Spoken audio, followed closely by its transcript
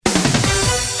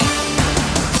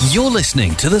You're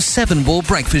listening to the Seven Ball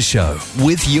Breakfast Show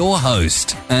with your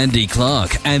host, Andy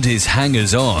Clark, and his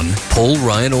hangers-on, Paul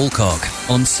Ryan Alcock,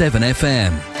 on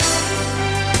 7FM.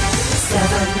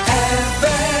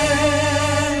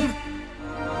 7FM.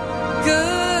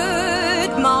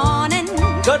 Good morning.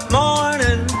 Good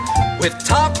morning. We've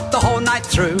talked the whole night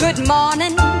through. Good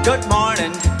morning. Good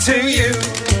morning to you.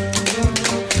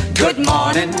 Good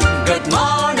morning. Good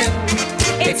morning.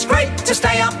 It's great to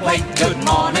stay up late. Good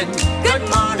morning. Good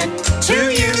morning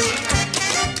to you.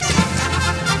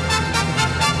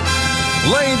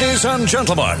 Ladies and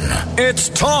gentlemen, it's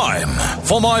time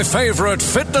for my favourite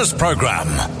fitness programme,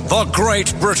 The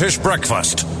Great British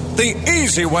Breakfast. The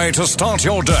easy way to start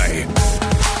your day.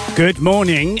 Good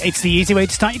morning. It's the easy way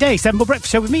to start your day. 7 Ball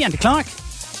Breakfast Show with me, Andy Clark.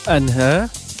 And her.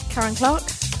 Karen Clark.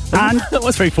 And That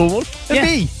was very formal. yeah,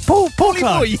 Me. Paul Bully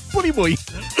Clark. boy. Bully boy.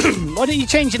 Why don't you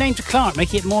change your name to Clark?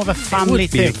 Make it more of a family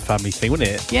Would be thing. a family thing, wouldn't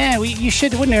it? Yeah, you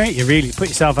should, wouldn't it? You really put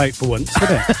yourself out for once,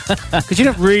 wouldn't it? Because you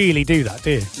don't really do that,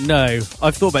 do you? No.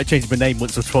 I've thought about changing my name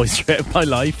once or twice throughout my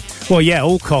life. Well, yeah,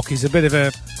 Alcock is a bit of a...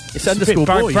 It's a underscore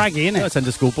bit boy. braggy, isn't No, it? it's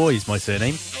underscore boy is my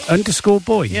surname. Underscore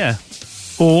boy. Yeah.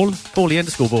 All. Paulie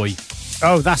underscore boy.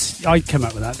 Oh, I came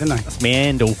up with that, didn't I? That's my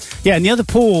handle. Yeah, and the other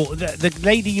Paul, the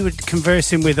lady you were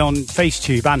conversing with on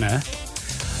FaceTube, Anna,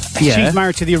 Yeah. she's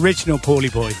married to the original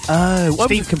Paulie boy. Oh, I Steve-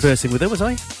 wasn't conversing with her, was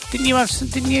I? Didn't you have some,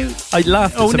 didn't you? I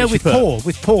laughed at Oh, something no, she with put. Paul,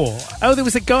 with Paul. Oh, there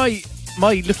was a guy,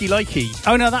 my looky-likey.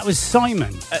 Oh, no, that was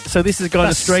Simon. So this is a guy in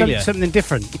That's Australia. something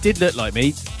different. He did look like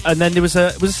me. And then it was the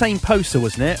same poster,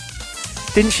 wasn't it?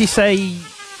 Didn't she say...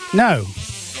 No.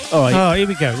 All right. Oh, here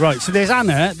we go. Right, so there's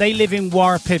Anna. They live in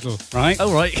Warpiddle, right?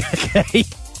 Oh, right. Okay.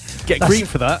 Get green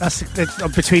for that. That's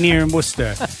between here and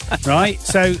Worcester, right?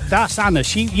 So that's Anna.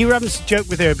 You were having a joke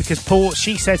with her because Paul.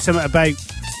 She said something about.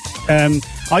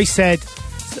 I said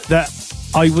that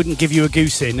I wouldn't give you a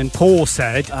goose in, and Paul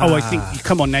said, "Oh, I think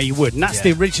come on now, you would." And that's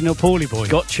Yeah. the original Paulie boy.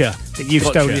 Gotcha. That you've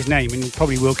Gotcha. stolen his name, and he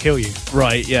probably will kill you.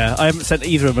 Right, yeah. I haven't sent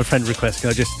either of them a friend request. Can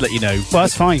I just let you know? Well,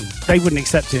 that's fine. They wouldn't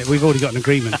accept it. We've already got an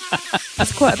agreement.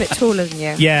 He's quite a bit taller than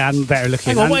you. Yeah, and better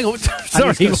looking. Hang on, and, hang on. and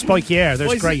Sorry. he's got spiky hair. Why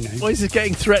There's is grey it- now. Why is this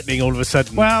getting threatening all of a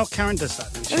sudden? Well, Karen does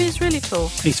that. Doesn't Oh, she? he's really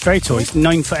tall. He's very tall. He's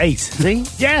 9'8". see?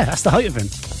 Yeah, that's the height of him.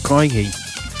 Crikey.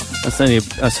 That's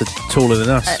taller than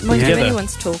us. Mind you, together.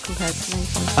 anyone's tall compared to me.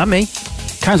 And me.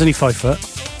 Karen's only 5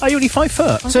 foot. Are you only 5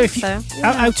 foot? So if you, think so,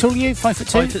 yeah. how tall are you?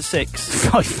 5'2"?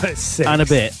 5'6". 5'6". And a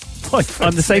bit. 5'6".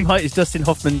 I'm the same height as Dustin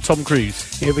Hoffman and Tom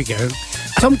Cruise. Here we go.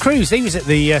 Tom Cruise, he was at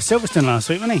the Silverstone last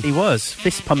week, wasn't he? He was.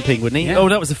 Fist pumping, wasn't he? Yeah. Oh,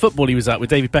 that was the football he was at with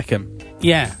David Beckham.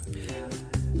 Yeah.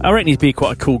 I reckon he'd be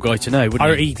quite a cool guy to know,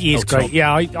 wouldn't he? He is Oh, great. Tom.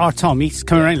 Yeah, our Tom, he's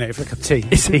coming around later for a cup of tea.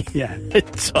 Is he? Yeah.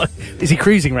 Is he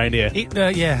cruising around here?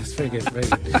 Yeah, it's very good. Very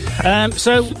good.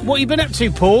 So, what you been up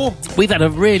to, Paul? We've had a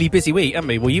really busy week, haven't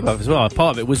we? Well, you have as well.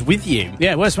 Part of it was with you.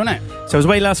 Yeah, it was, wasn't it? So I was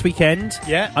away last weekend.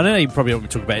 Yeah. I don't know you probably don't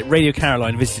want to talk about it. Radio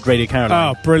Caroline, visited Radio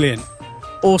Caroline. Oh, brilliant.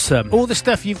 Awesome. All the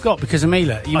stuff you've got because of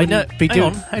Mila. You I know. wouldn't be Hang doing.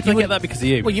 on. How did you I get wouldn't- that because of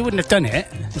you? Well, you wouldn't have done it.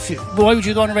 Why would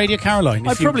you go on Radio Caroline?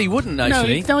 I if you- probably wouldn't,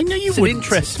 actually. No, I know you It's an wouldn't.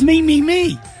 interest.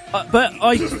 Me. But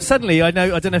I don't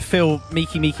know if Phil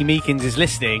Meekins is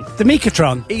listening. The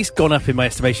Mikatron. He's gone up in my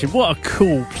estimation. What a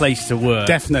cool place to work.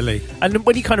 Definitely. And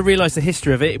when you kind of realise the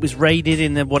history of it, it was raided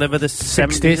in the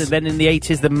 70s, and then in the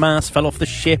 80s the mast fell off the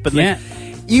ship. And Yeah.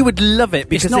 you would love it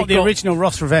because It's not they the got- original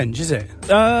Ross Revenge, is it?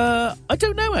 I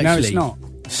don't know, actually. No, it's not.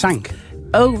 Sank.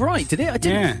 Oh, right, did it? I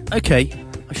didn't. Yeah. Okay.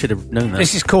 I should have known that.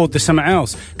 This is called The Something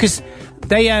Else. Because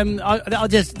they,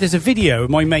 there's a video of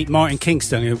my mate Martin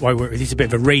Kingston, who I work with. He's a bit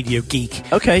of a radio geek.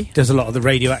 Okay. Does a lot of the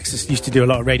radio access, used to do a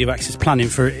lot of radio access planning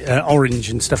for Orange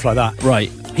and stuff like that. Right.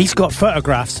 He's got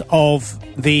photographs of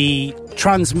the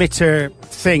transmitter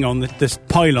thing on the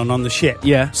pylon on the ship.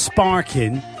 Yeah.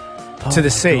 Sparking to the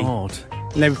sea. God.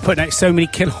 And they were putting out so many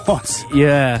kilowatts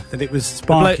Yeah. that it was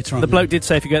sparking. The bloke did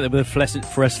say if you get there with a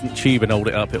fluorescent tube and hold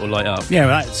it up, it will light up. Yeah,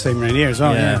 well, that's the same around here as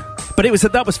well. Yeah. But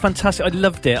that was fantastic. I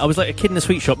loved it. I was like a kid in a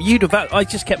sweet shop. I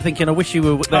just kept thinking, I wish you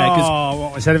were there because Oh,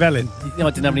 what was that of Ellen? I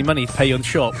didn't have any money to pay you on the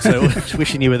shop, so I was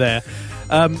wishing you were there.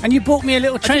 And you bought me a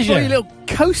little I treasure. bought you a little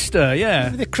coaster,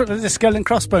 yeah. with the skull and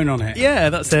crossbone on it. Yeah,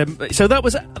 that's so that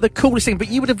was the coolest thing. But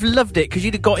you would have loved it because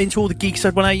you'd have got into all the geek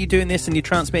stuff. Well, how are you doing this and you're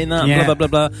transmitting that? Yeah. And blah blah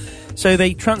blah blah. So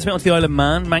they transmit onto the Isle of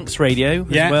Man, Manx Radio as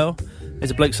Yeah. well. There's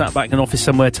a bloke sat back in an office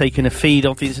somewhere taking a feed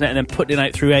off the internet and then putting it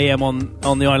out through AM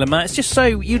on the Isle of Man. It's just so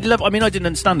you'd love. I mean, I didn't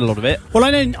understand a lot of it. Well,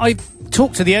 I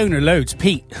talked to the owner loads,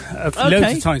 Pete, loads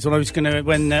of times when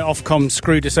Ofcom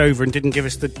screwed us over and didn't give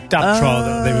us the DAB trial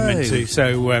that they were meant to,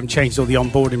 so changed all the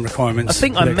onboarding requirements.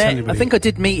 I think I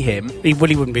did meet him. He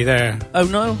wouldn't be there. Oh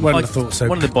no, I thought so.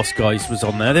 One of the boss guys was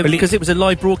on there because it was a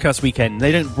live broadcast weekend.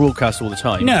 They don't broadcast all the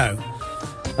time. No.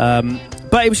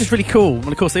 But it was just really cool. And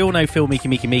of course, they all know Phil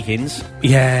Meekins.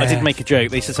 Yeah. I did make a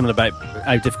joke. They said something about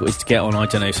how difficult it is to get on, I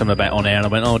don't know, something about on air. And I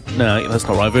went, oh, no, that's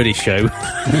not right. I've heard his show.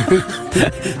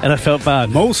 And I felt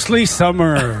bad. Mostly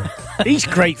summer. He's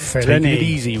great, Phil, isn't he? Take it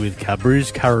easy with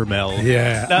Cadbury's Caramel.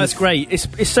 Yeah. That's great.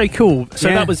 It's so cool. So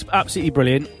that was absolutely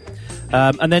brilliant.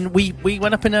 And then we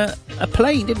went up in a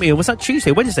plane, didn't we? Or was that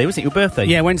Tuesday? Wednesday, wasn't it? Your birthday?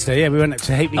 Yeah, Wednesday. Yeah, we went up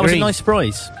to Hapeley Green. That was a nice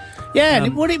surprise. Yeah,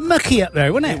 wasn't it mucky up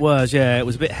there, wasn't it? It was, yeah. It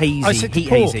was a bit hazy, I said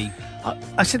hazy.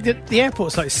 I said the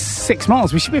airport's like 6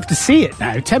 miles. We should be able to see it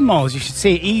now. 10 miles, you should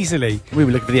see it easily. We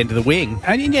were looking for the end of the wing.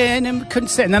 And then we couldn't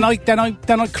see it. And then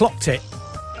I clocked it.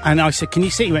 And I said, "Can you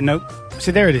see it?" He went, "Nope." I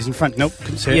said, "There it is in front." Nope,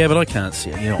 couldn't see it. Yeah, but I can't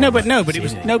see it. No, but it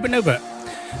was no, but.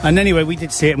 And anyway, we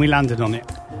did see it and we landed on it.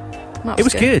 It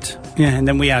was good. Yeah, and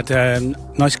then we had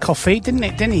nice coffee, didn't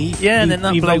he? Yeah, and then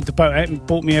that he rolled the boat out and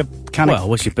bought me a can of... Well,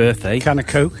 what's your birthday? Can of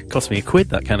Coke. Cost me £1,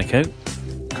 that can of Coke.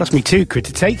 Cost me £2 to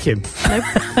take him.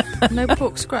 No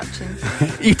pork scratchings.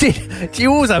 You did? Do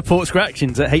you always have pork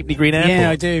scratchings at Hapeley Green Airport? Yeah,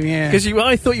 I do, yeah. Because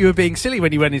I thought you were being silly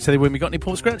when you went into the when we got any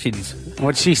pork scratchings.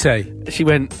 What did she say? She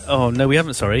went, oh, no, we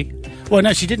haven't, sorry. Well,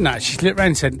 no, she didn't actually. She looked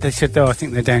around and they said, oh, I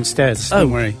think they're downstairs.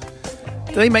 Don't worry.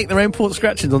 Do they make their own pork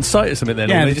scratchings on site or something then?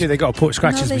 Yeah, they do. They got a pork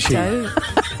scratchings machine. Don't.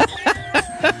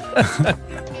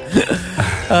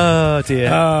 Oh, dear.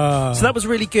 So that was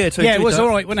really good. So yeah, it was all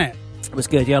right, wasn't it? It was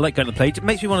good. Yeah, I like going to the plane. It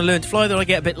makes me want to learn to fly, though. I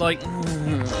get a bit like...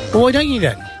 Well, why don't you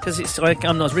then? Because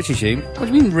I'm not as rich as you. What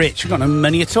do you mean rich? We've got no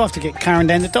money at all. I have to get Karen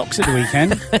down the docks at the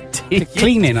weekend.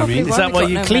 Cleaning, I mean. Is that why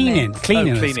you... Cleaning,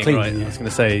 cleaning, right. Yeah. I was going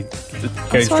to say...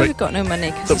 That's why we've got no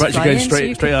money. So perhaps you're going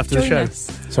straight after the show.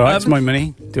 It's all right, it's my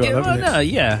money. Do what I love with it. No,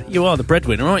 yeah. You are the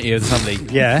breadwinner, aren't you, of the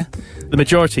family? Yeah. The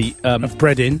majority... of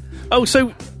bread in. Oh,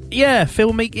 so... Yeah,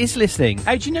 Phil Meek is listening.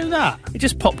 How do you know that? It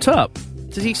just popped up.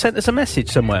 Does he send us a message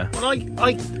somewhere? Well, do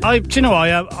you know,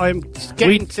 I'm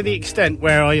getting to the extent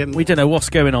where I am... We don't know what's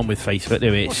going on with Facebook, do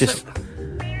we? It's just...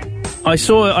 I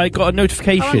got a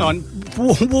notification. Oh, hang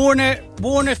on.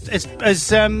 Warner has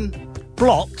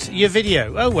blocked your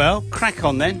video. Oh, well, crack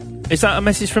on then. Is that a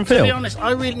message from Phil? To be honest,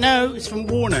 no, it's from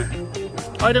Warner.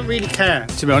 I don't really care,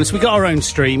 to be honest. We got our own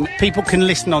stream. People can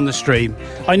listen on the stream.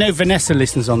 I know Vanessa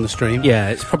listens on the stream. Yeah,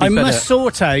 it's probably better. I must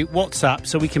sort out WhatsApp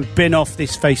so we can bin off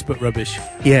this Facebook rubbish.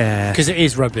 Yeah. Because it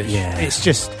is rubbish. Yeah. It's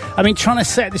just... I mean, trying to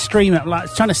set the stream up...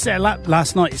 last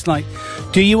night, it's like,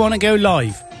 do you want to go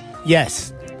live?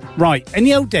 Yes. Right. In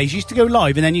the old days, you used to go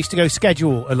live and then you used to go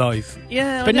schedule a live.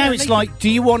 Yeah. But now it's like, do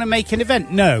you want to make an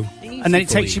event? No. And then it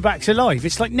takes you back to live.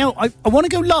 It's like, no, I want to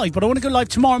go live, but I want to go live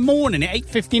tomorrow morning at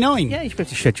 8:59. Yeah, you're supposed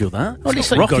to schedule that. Well,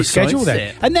 it's like you've got to schedule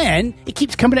that. And then it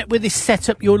keeps coming up with this set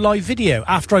up your live video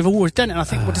after I've always done it. And I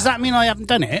think, well, does that mean I haven't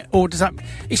done it? Or does that...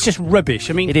 It's just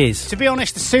rubbish. I mean... It is. To be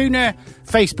honest, the sooner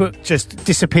Facebook just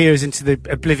disappears into the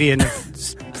oblivion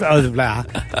of blah,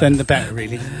 then the better,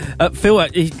 really. Phil,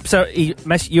 you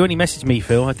only messaged me,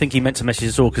 Phil. I think he meant to message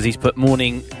us all because he's put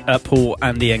morning Paul,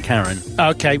 Andy and Karen.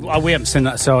 Okay, well, we haven't seen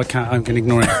that, so I'm going to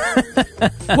ignore it.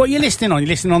 What are you listening on? You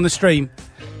listening on the stream?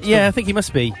 Yeah, I think he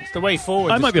must be. It's the way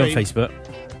forward. I might be on Facebook.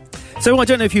 So I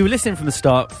don't know if you were listening from the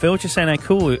start, Phil, just saying how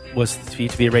cool it was for you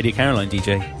to be a Radio Caroline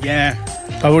DJ. Yeah.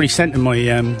 I already sent him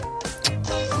my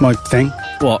my thing.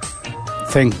 What?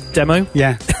 Thing. Demo?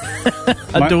 Yeah.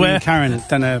 Underwear? Me and Karen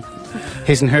done a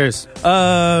his and hers.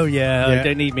 Oh, yeah. You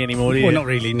don't need me anymore, do you? Well, not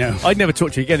really, no. I'd never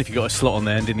talk to you again if you got a slot on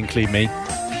there and didn't include me.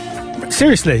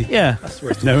 Seriously? Yeah. That's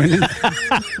worth knowing, isn't it?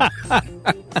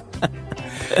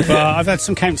 Well, I've had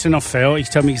some counselling off Phil. He's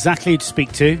told me exactly who to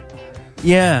speak to.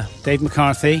 Yeah. Dave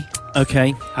McCarthy.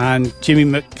 Okay. And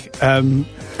Jimmy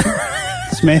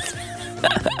Smith.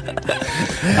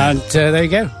 And there you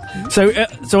go.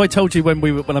 So I told you when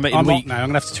I met you. I'm hot now. I'm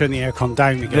going to have to turn the aircon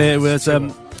down again. There was.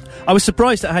 I was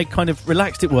surprised at how kind of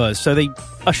relaxed it was. So they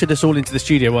ushered us all into the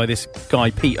studio while this guy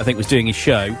Pete, I think, was doing his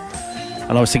show.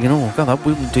 And I was thinking, oh God,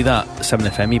 we wouldn't do that at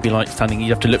 7FM. He'd be like standing.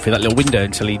 You'd have to look through that little window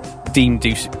until he deemed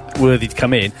you worthy to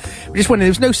come in. We just went in.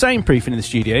 There was no soundproofing in the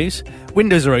studios.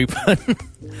 Windows are open.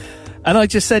 And I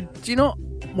just said, do you not?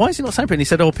 Why is it not soundproof? And he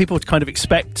said, oh, people kind of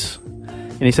expect.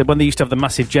 And he said, when they used to have the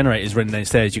massive generators running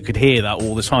downstairs, you could hear that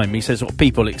all the time. He says, well,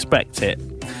 people expect it.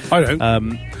 I don't.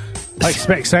 I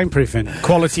expect soundproofing,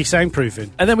 quality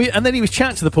soundproofing. And then he was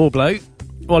chatting to the poor bloke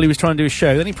while he was trying to do his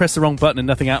show. Then he pressed the wrong button and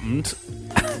nothing happened.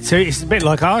 So it's a bit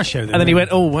like our show, then. And then he went,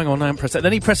 "Oh, hang on, I haven't pressed that."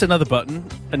 Then he pressed another button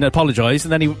and apologised.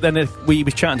 And then he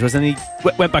was chatting to us. And then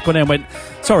he went back on air and went,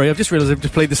 "Sorry, I've just realised I've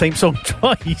just played the same song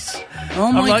twice."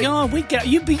 Oh my God, we get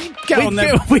on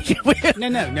there.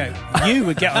 No. You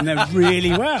would get on there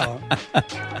really well.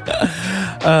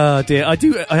 Oh dear,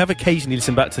 I have occasionally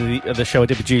listened back to the show I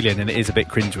did with Julian, and it is a bit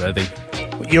cringeworthy.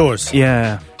 Yours?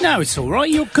 Yeah. No, it's all right.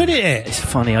 You're good at it. It's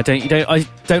funny. I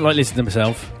don't like listening to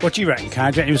myself. What do you reckon,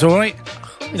 Cad? It was all right.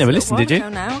 You never listened, did you?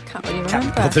 Now I can't really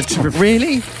remember.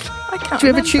 Really? I can't. Do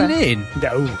you ever remember. tune in?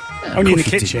 No, only in the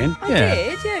kitchen. I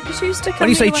did, yeah. Because you used to come When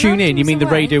you say in tune in, you mean the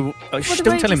away. radio? Well, the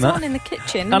Don't tell him radio's that. on in the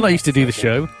kitchen. And I used to do the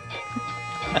show.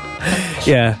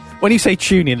 Yeah. When you say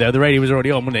tune in, though, the radio was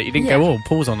already on, wasn't it? You didn't go,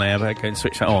 pause on there, but go and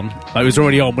switch that on. Like, it was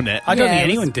already on, wasn't it? I don't think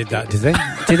anyone did that, did they?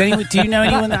 Did anyone? Do you know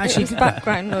anyone that actually did that?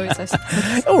 Background noise, I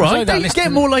suppose. All right, like that, don't listen get to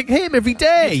more like him every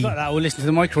day. It's like that. We'll listen to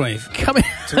the microwave. Come in.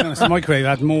 To be honest, the microwave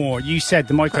had more. You said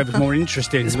the microwave was more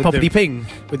interesting. It's with poppity the, ping.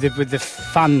 with the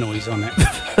fan noise on it.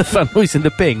 The fun noise and the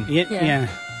ping. Yeah.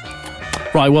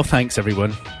 Right, well, thanks,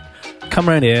 everyone. Come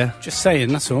round here. Just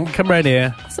saying, that's all. Come round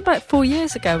here. It's about 4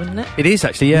 years ago, wasn't it? It is,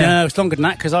 actually, yeah. No, it's longer than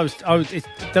that because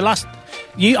the last.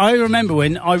 I remember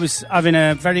when I was having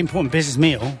a very important business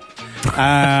meal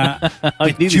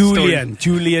with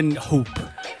Julian Hope.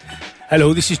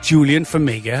 Hello, this is Julian from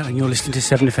Mega, and you're listening to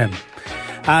 7FM.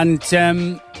 And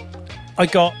I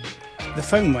got the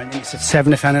phone went and it said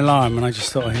 7FM alarm, and I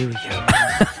just thought, here we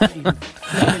go.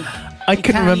 I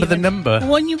couldn't remember the number.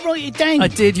 Why don't you write it down? I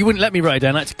did. You wouldn't let me write it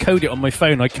down. I had to code it on my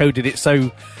phone. I coded it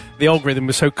so the algorithm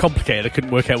was so complicated I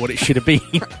couldn't work out what it should have been.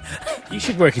 You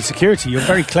should work in security. You're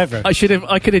very clever. I could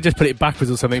have just put it backwards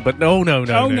or something, but no. No.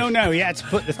 You had to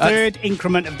put the third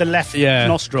increment of the left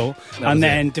nostril and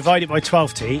then divide it by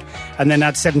 12t and then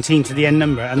add 17 to the end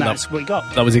number, and that's what you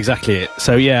got. That was exactly it.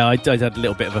 So, yeah, I had a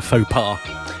little bit of a faux pas.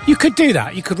 You could do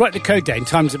that. You could write the code down,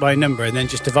 times it by a number, and then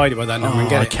just divide it by that number and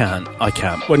get it. I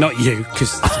can't. Well, not you,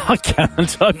 because... I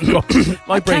can't. I've got...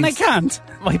 I can't.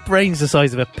 My brain's the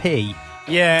size of a pea.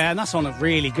 Yeah, and that's on a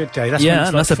really good day. That's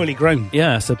when it's like fully grown.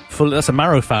 Yeah, that's a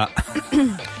marrow fat.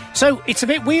 So it's a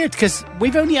bit weird because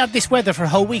we've only had this weather for a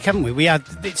whole week, haven't we?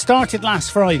 It started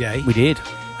last Friday. We did.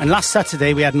 And last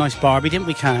Saturday we had a nice Barbie, didn't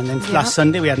we, Karen? And then last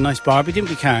Sunday we had a nice Barbie, didn't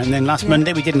we, Karen? And then last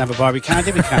Monday we didn't have a Barbie, Karen,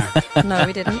 did we, Karen? No,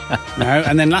 we didn't. No,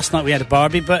 and then last night we had a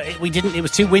Barbie, but we didn't. It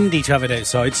was too windy to have it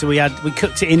outside, so we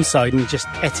cooked it inside and just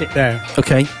ate it there.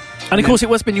 Okay. And of course, it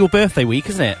was been your birthday week,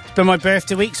 isn't it? It's been my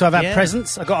birthday week, so I've had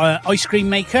presents. I got an ice cream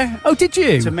maker. Oh, did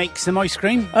you? To make some ice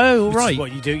cream. Oh, which right. is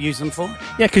what you use them for.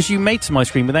 Yeah, because you made some ice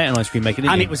cream without an ice cream maker, didn't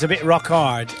you? And it was a bit rock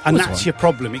hard, and that's your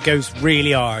problem. It goes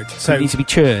really hard. So it needs to be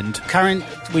churned. Karen,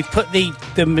 we've put the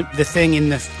thing in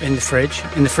the fridge,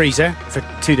 in the freezer for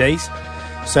 2 days.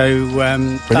 So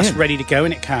that's ready to go,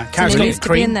 and it can. Karen's got the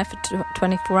cream. Be in there for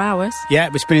 24 hours. Yeah,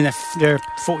 it's been in there for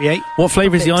 48. What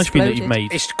flavour is the ice cream that you've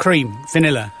made? It's cream,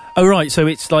 vanilla. Oh, right, so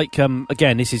it's like,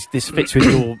 again, this fits with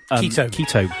your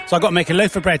keto. So I've got to make a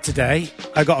loaf of bread today.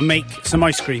 I've got to make some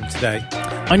ice cream today.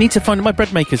 I need to find... My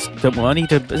bread makers don't want...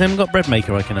 Has anyone got a bread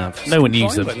maker I can have? No one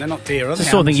uses them. They're not dear, are they? It's the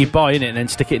sort of thing you buy, innit, and then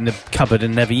stick it in the cupboard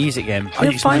and never use it again.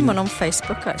 You'll find one on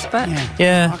Facebook, I expect.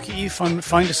 Yeah. How can you find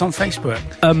us on Facebook?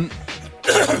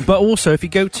 But also, if you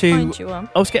go to... I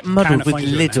always get muddled with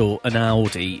Lidl and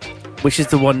Aldi, which is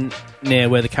the one near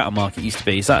where the cattle market used to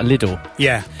be. Is that a Lidl?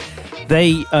 Yeah.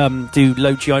 They do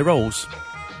low GI rolls.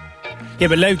 Yeah,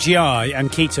 but low GI and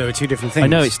keto are two different things. I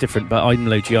know it's different, but I'm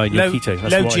low GI and you're keto.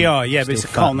 That's low GI, but it's a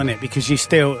con, isn't it? Because you're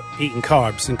still eating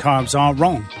carbs, and carbs are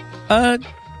wrong.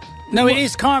 No, it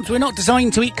is carbs. We're not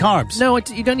designed to eat carbs. No,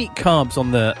 you don't eat carbs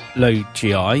on the low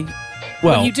GI.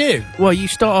 Well, you do. Well, you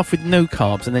start off with no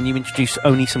carbs, and then you introduce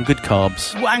only some good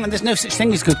carbs. Well, hang on, there's no such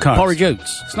thing as good carbs. Porridge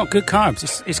oats. It's not good carbs.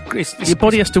 It's your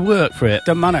body has to work for it.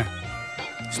 Doesn't matter.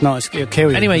 It's not. It'll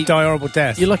kill you. Anyway, you die horrible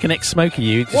death. You're like an ex-smoker,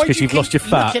 just because you've lost your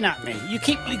fat. Looking at me. You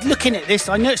keep looking at this.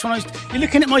 I noticed when you're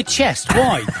looking at my chest.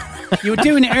 Why? You were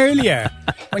doing it earlier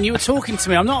when you were talking to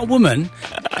me. I'm not a woman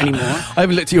anymore. I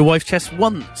haven't looked at your wife's chest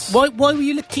once. Why will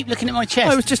you keep looking at my chest?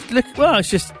 I was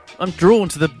just I'm drawn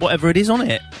to the whatever it is on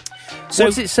it. So,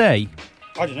 what does it say?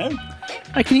 I don't know.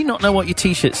 How can you not know what your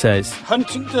T-shirt says?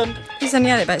 Huntington. He's only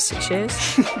had it about 6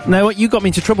 years. No, you got me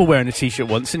into trouble wearing a T-shirt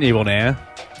once, didn't you, on air?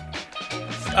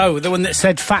 Oh, the one that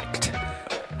said fact.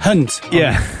 Hunt.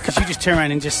 Yeah. Because you just turned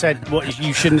around and just said what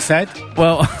you shouldn't have said.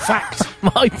 Well, fact.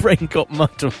 My brain got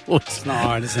muddled. It's not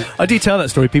hard, is it? I do tell that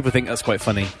story. People think that's quite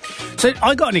funny. So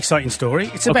I got an exciting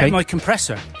story. It's about my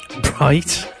compressor.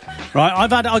 Right. Right,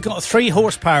 I got a 3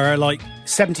 horsepower, like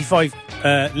 75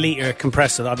 litre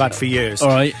compressor that I've had for years. All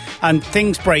right. And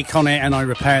things break on it, and I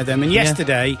repair them. And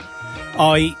yesterday,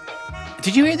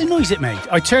 did you hear the noise it made?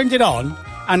 I turned it on,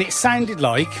 and it sounded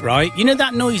like, right, you know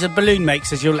that noise a balloon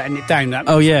makes as you're letting it down. That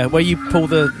Oh yeah, where you pull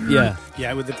the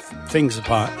yeah, with the things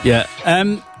apart. Yeah.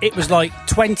 It was like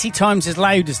 20 times as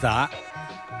loud as that,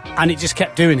 and it just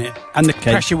kept doing it, and the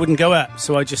pressure wouldn't go up.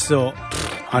 So I just thought,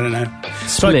 I don't know,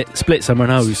 split somewhere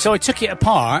nose. So I took it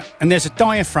apart, and there's a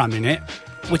diaphragm in it,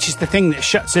 which is the thing that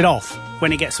shuts it off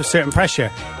when it gets to a certain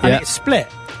pressure, and it split.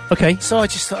 Okay. So I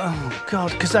just thought, oh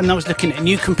God, because then I was looking at a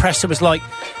new compressor. Was like,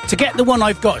 to get the one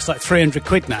I've got, it's like 300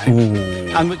 quid now. Ooh.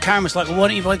 And Karen was like, well, why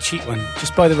don't you buy the cheap one?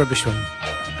 Just buy the rubbish one.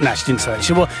 No, she didn't say that. She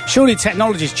said, well, surely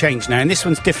technology's changed now, and this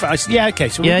one's different. I said, yeah, okay.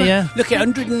 So look at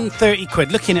 130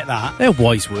 quid, looking at that. They're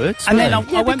wise words. And then I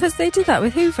went, because they did that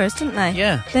with Hoovers, didn't they?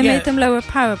 Yeah. They made them lower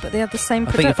power, but they had the same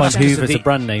I think production. if I Hoover's a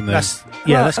brand name, though. that's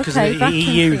because of the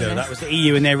vacuum EU, though. cleaners. That was the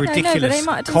EU, and their ridiculous No, but they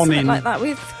might have done something like that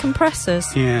with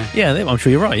compressors. Yeah. Yeah, I'm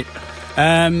sure you're right.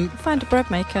 Find a bread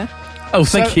maker. Oh,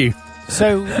 thank you.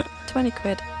 So 20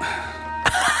 quid.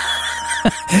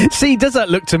 See, does that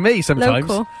look to me sometimes?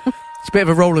 Local. It's a bit of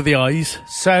a roll of the eyes.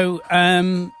 So,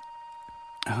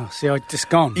 see, I'd just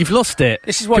gone. You've lost it.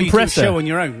 This is why you do a show on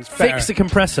your own. It's better. Fix the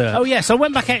compressor. Oh, yeah, so I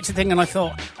went back out to the thing and I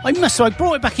thought, so I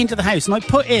brought it back into the house and I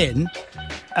put in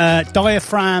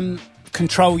diaphragm,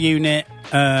 control unit,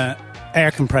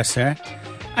 air compressor,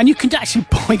 and you can actually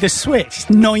buy the switch. It's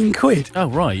 9 quid. Oh,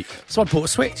 right. So I bought a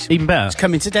switch. Even better. It's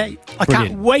coming today. I Brilliant.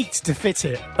 can't wait to fit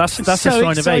it. That's I'm a so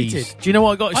sign excited. of age. Do you know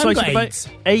what I got excited got about? AIDS.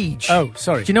 Age. Oh,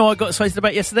 sorry. Do you know what I got excited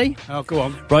about yesterday? Oh, go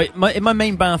on. Right, in my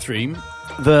main bathroom,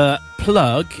 the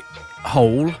plug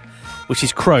hole, which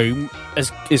is chrome,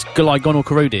 is like gone all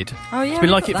corroded. Oh, yeah. It's been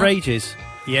I like got it that. for ages.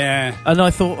 Yeah. And I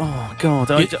thought, oh, God,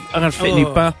 I'm going to have to fit a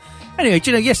new bath. Anyway,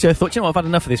 do you know, yesterday I thought, do you know what, I've had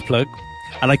enough of this plug.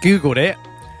 And I Googled it.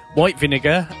 White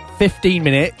vinegar, 15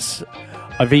 minutes.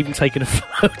 I've even taken a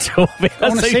photo of it. I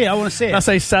want to see it. That's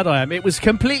how sad I am. It was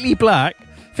completely black.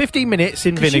 15 minutes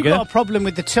in vinegar. You've got a problem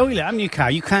with the toilet, haven't you, Car?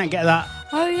 You can't get that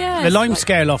Oh, yeah. the lime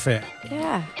scale off it.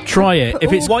 Yeah. Try it.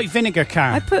 If it's White vinegar,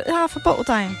 Car. I put half a bottle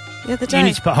down the other day. You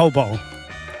need to put a whole bottle.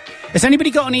 Has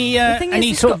anybody got any the thing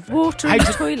any is, sort it's of got water in the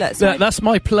toilet. So that's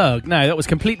my plug. No, that was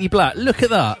completely black. Look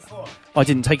at that. I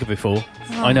didn't take it before.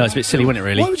 I know, it's a bit silly, wasn't it,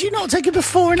 really? Why would you not take it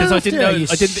before and 'Cause after? I didn't know- You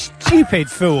I didn't-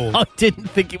 stupid fool. I didn't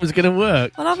think it was going to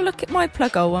work. I'll have a look at my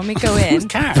plug hole when we go in.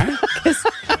 Car.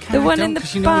 The one in don't, the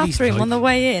 'cause you know what he's bathroom like. on the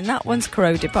way in, that one's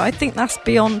corroded, but I think that's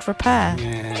beyond repair.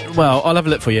 Well, I'll have a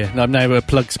look for you. I'm now a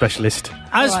plug specialist.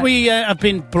 As Right. we have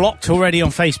been blocked already on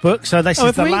Facebook, so this is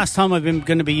have the we? last time I've been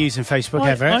going to be using Facebook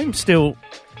ever. I'm still...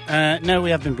 No,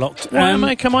 we have been blocked. Why am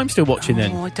I? Come, I'm still watching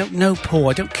then. Oh, I don't know, Paul.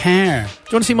 I don't care. Do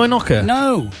you want to see my knocker?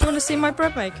 No. Do you want to see my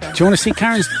bread maker? Do you want to see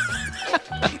Karen's?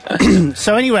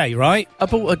 So anyway, right? I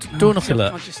bought a door knocker.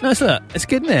 Look. No, it's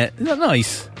good, isn't it? Isn't that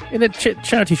nice? In a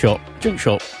charity shop, junk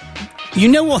shop. You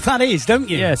know what that is, don't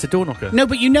you? Yeah, it's a door knocker. No,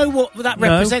 but you know what that No.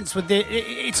 represents with the...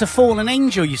 It's a fallen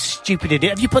angel, you stupid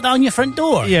idiot. Have you put that on your front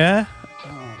door? Yeah.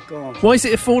 Oh, God. Why is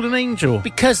it a fallen angel?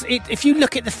 Because if you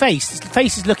look at the face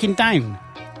is looking down.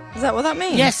 Is that what that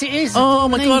means? Yes, it is. Oh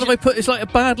my An God! angel. Have I put? It's like a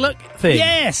bad luck thing.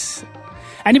 Yes.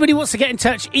 Anybody wants to get in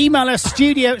touch, email us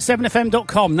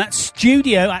studio@7fm.com. That's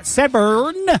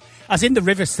studio@Severn, as in the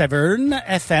River Severn,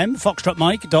 FM, Foxtrot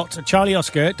Mike, Charlie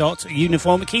Oscar,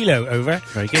 Uniform Kilo, over.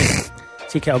 Very good.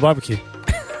 Tea Kettle Barbecue.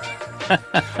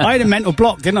 I had a mental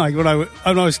block, didn't I, when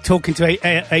I was talking to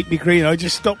 8 Green. I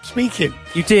just stopped speaking.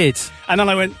 You did. And then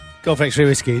I went, Golf X-ray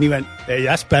whiskey. And he went, hey,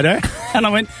 that's better. And I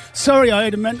went, sorry, I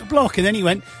had a mental block. And then he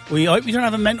went, well, I hope you don't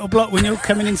have a mental block when you're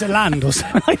coming into land or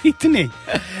something like that, didn't he?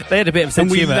 They had a bit of sense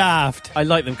And we of humour. laughed. I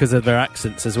like them because of their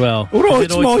accents as well. All right, Is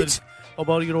it all mate. Oh,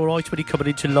 well, you're all right when you're coming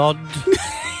into land.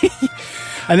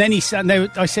 And then I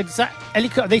said, is that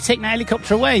helicopter? Are they taking that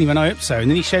helicopter away? And he went, I hope so. And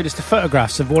then he showed us the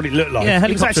photographs of what it looked like. Yeah, it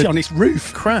was helicopter- actually on its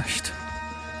roof. Crashed.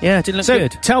 Yeah, it didn't look So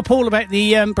good. tell Paul about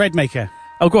the bread maker.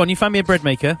 Oh, go on. You found me a bread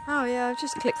maker. Oh, yeah, I've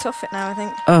just clicked off it now, I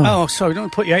think. Oh, sorry,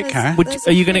 don't put you out, There's- Karen. there's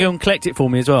Are a you going to few. go and collect it for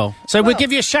me as well? So we'll Well-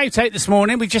 give you a shout out this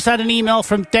morning. We've just had an email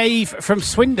from Dave from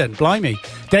Swindon. Blimey.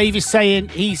 Dave is saying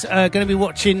he's going to be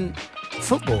watching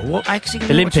football. What actually?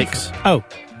 Olympics. Oh.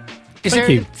 Is Thank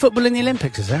there you. football in the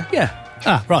Olympics, is there? Yeah.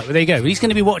 Ah, right, well, there you go. He's going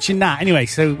to be watching that anyway,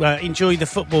 so enjoy the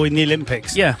football in the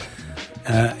Olympics. Yeah.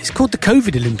 It's called the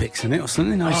COVID Olympics, isn't it, or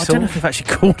something? I don't know if they've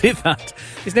actually called it that.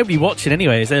 There's nobody watching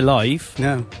anyway. Is they live?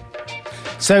 No.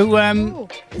 So, Oh,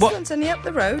 this what? one's only up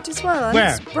the road as well. And Where?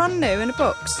 it's brand new in a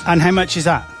box. And how much is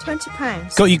that?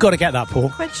 £20. You got to get that, Paul.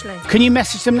 Quedgley. Can you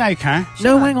message them now, Karen?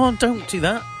 No, hang on. Don't do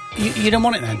that. You don't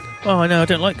want it then? Oh, I know. I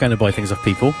don't like going to buy things off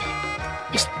people.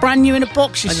 It's brand new in a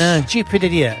box, you I know. stupid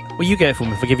idiot. Well, you get it for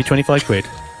me if I give you 25 quid.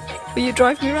 Will you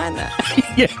drive me around there?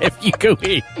 Yeah, if you go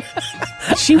in.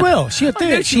 She will. She'll do I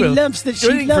know it. she She will. loves that. Do She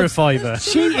anything for a loves. fiver.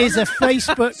 She is a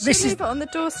Facebook. She'll This is. leave it on the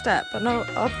doorstep, and I'll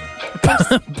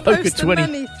Poke a post the 20.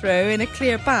 money through in a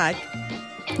clear bag.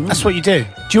 That's what you do.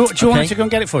 Do you want Okay. her to go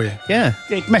and get it for you? Yeah.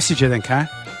 Message her then, Car.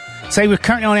 Say we're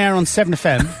currently on air on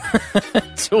 7FM,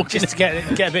 Talking. just to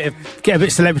get a bit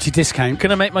of celebrity discount,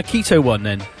 Can I make my keto one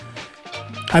then?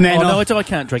 and then Oh, no, I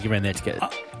can't drag you around there to get it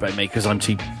by me because I'm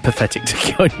too pathetic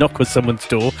to go and knock on someone's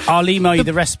door. I'll email you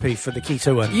the recipe for the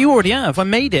keto one. You already have. I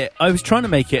made it. I was trying to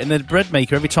make it, and the bread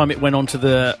maker, every time it went onto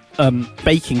the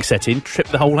baking setting,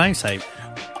 tripped the whole house out.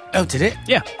 Oh, did it?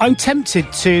 Yeah. I'm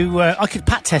tempted to. I could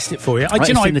pat test it for you. Right,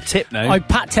 it's in the tip now. I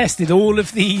pat tested all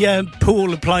of the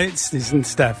pool appliances and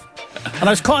stuff, and I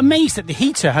was quite amazed that the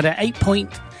heater had an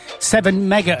 8.7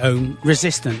 mega ohm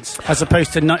resistance as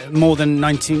opposed to more than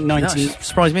 1990. That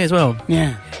surprised me as well.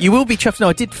 Yeah. You will be chuffed. No,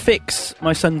 I did fix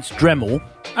my son's Dremel.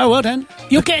 Oh, well done.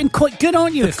 You're getting quite good,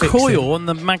 aren't you? The at fixing? coil on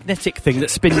the magnetic thing that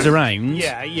spins around.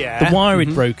 Yeah, yeah. The wire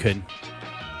had broken.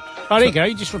 Oh, there you go.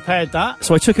 You just repaired that.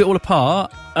 So I took it all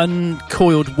apart and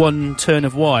coiled one turn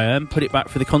of wire and put it back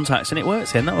for the contacts, and it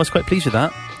works then. I was quite pleased with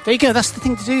that. There you go. That's the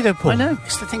thing to do, though, Paul. I know.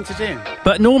 It's the thing to do.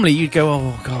 But normally you'd go,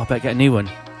 oh, God, I better get a new one.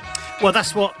 Well,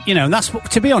 that's what, that's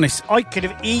what, to be honest, I could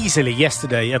have easily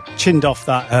yesterday chinned off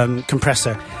that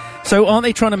compressor. So aren't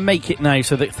they trying to make it now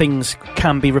so that things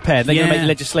can be repaired? They're going to Yeah. make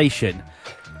legislation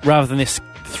rather than this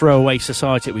throwaway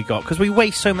society that we got, because we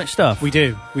waste so much stuff. We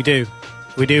do,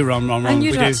 Ron. And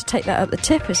you'd we have do. to take that at the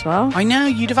tip as well. I know,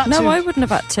 you'd have had No, to. I wouldn't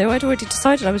have had to. I'd already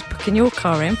decided I was booking your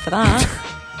car in for that.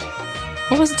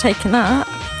 I wasn't taking that.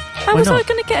 How Why was I not?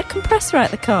 going to get a compressor out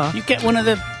of the car? You get one of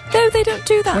the No, they don't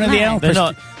do that one of now. the helpers. They're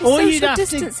not. All Social you'd have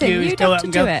distancing, to do is you'd go have up to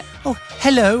and do go, it. oh,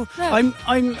 hello, No.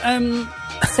 I'm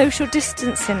Social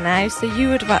distancing now, so you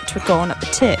would have had to have gone at the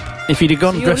tip. If you'd have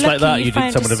gone So you're dressed like lucky that, you you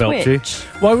found did someone a have helped you.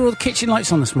 switch. Why were all the kitchen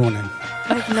lights on this morning?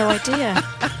 I have no idea.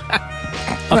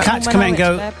 I can't come out and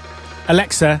go,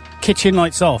 Alexa, kitchen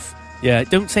lights off. Yeah,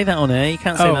 don't say that on air. You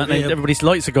can't say Oh, that now. yeah. Everybody's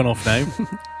lights have gone off now.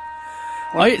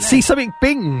 I see something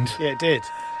binged. Yeah, it did.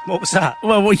 What was that?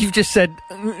 Well, what you've just said,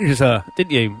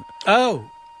 didn't you? Oh,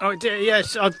 it did,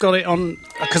 yes, I've got it on,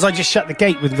 because I just shut the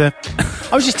gate with the...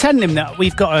 I was just telling him that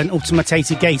we've got an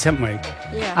automated gate, haven't we?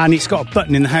 Yeah. And it's got a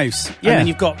button in the house. Yeah. And then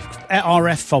you've got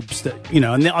RF fobs that,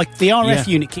 and the RF Yeah.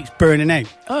 unit keeps burning out.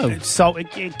 Oh. So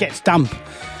it gets damp.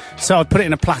 So I put it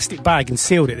in a plastic bag and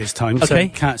sealed it this time. So,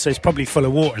 Okay. so it's probably full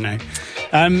of water now.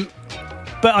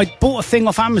 But I bought a thing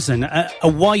off Amazon, a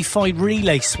Wi-Fi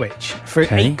relay switch for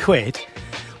Okay. £8.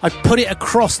 I put it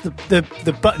across the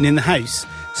button in the house,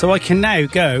 so I can now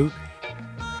go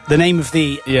the name of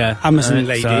the Yeah. Amazon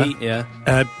lady, yeah.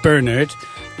 Bernard,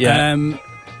 Yeah.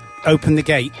 open the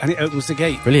gate, and it opens the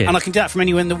gate. Brilliant. And I can do that from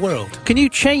anywhere in the world. Can you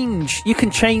change? You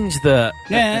can change the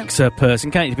Yeah. Alexa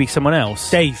person, can't you, to be someone else?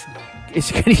 Dave.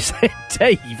 Can you say,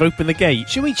 Dave, open the gate?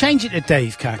 Should we change it to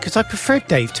Dave, Kat? Because I prefer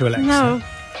Dave to Alexa. No.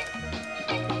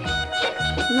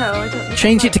 No, I don't.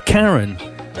 Change it to Karen.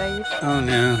 Dave. Oh,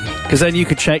 no. Because then you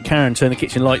could check Karen, turn the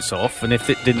kitchen lights off, and if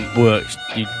it didn't work,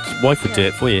 your wife would do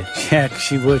it for you. Yeah, 'cause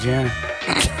she would, yeah.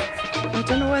 I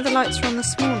don't know where the lights were on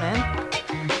this morning.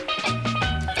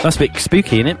 That's a bit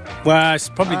spooky, isn't it? Well, it's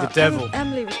probably the devil.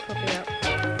 Emily was probably up.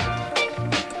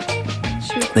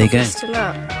 She was There you probably go. still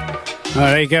up. Oh,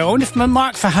 there you go. I wonder if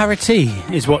Mark Faharity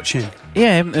is watching. Yeah,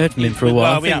 I haven't heard from him for a while.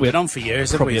 Well, I we think haven't been on for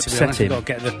years, have probably we? To be upset honest, him. We've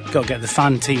got to get the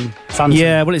fan team.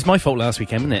 Yeah, well, it's my fault last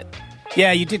weekend, isn't it?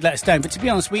 Yeah, you did let us down, but to be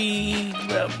honest, we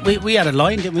had a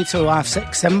line, didn't we, till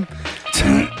 6:30, 7?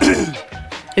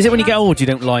 Is it when you get old you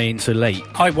don't lie in so late?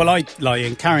 I lie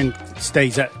in. Karen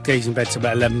stays in bed till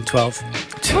about 11, 12.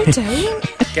 I don't.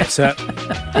 Gets up,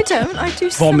 I don't. I do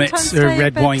vomits sometimes her stay in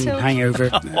red bed wine till hangover.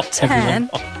 10.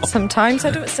 Sometimes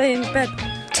I don't stay in bed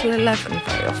till 11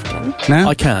 very often. No?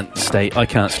 I can't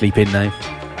sleep in now.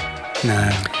 No.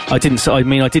 I did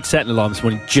set an alarm this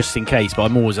morning just in case, but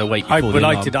I'm always awake before the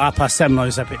alarm. I did at 7:30, I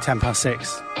was up at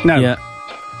 6:10. No. Yeah.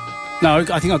 No,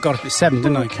 I think I got up at 7,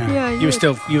 didn't I, Karen? Yeah, you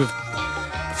were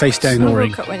face down. I Snoring.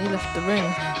 woke up when you left the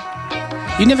room.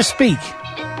 You never speak.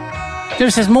 You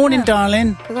never says, morning, Yeah.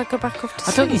 darling. Because I go back off to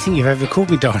I don't sleep. think you've ever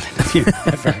called me darling, have you?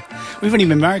 Ever. We've only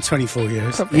been married 24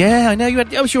 years. Yeah, I know.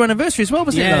 That was your anniversary as well,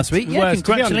 wasn't it, Yeah, last week? it Yeah, was,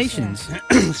 to be honest.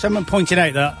 congratulations. Someone pointed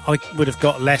out that I would have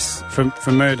got less from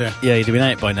murder. Yeah, you'd have been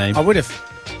out by now. I would have.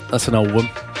 That's an old one.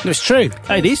 No, it's true.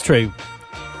 Hey, it is true.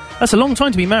 That's a long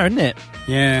time to be married, isn't it?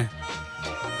 Yeah.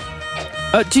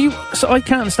 So I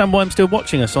can't understand why I'm still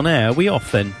watching us on air. Are we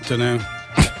off then? Don't know.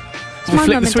 My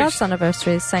flick mum the and switch. dad's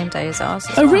anniversary is the same day as ours.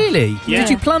 As Oh, well. really? Yeah. Did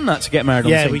you plan that to get married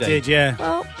on the Yeah, same we day? did, yeah.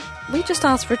 Well, we just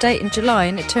asked for a date in July,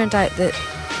 and it turned out that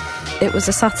it was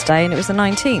a Saturday, and it was the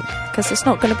 19th, because it's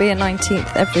not going to be a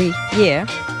 19th every year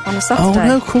on a Oh, Saturday.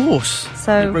 no, of course.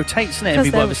 So- it rotates, isn't it? 'cause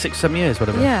Every there- whatever, 6-7 years,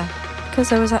 whatever. Yeah, because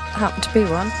there was happened to be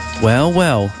one. Well,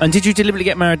 well. And did you deliberately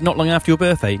get married not long after your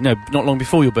birthday? No, not long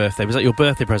before your birthday. Was that your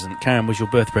birthday present? Karen was your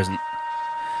birthday present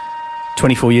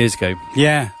 24 years ago.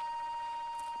 Yeah.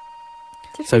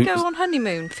 Did So- you go on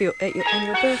honeymoon for on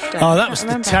your birthday? Oh, I that can't was the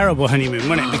remember. terrible honeymoon,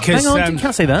 wasn't it? Because, Hang on, you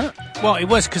can't say that. well, it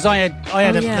was because I had Oh,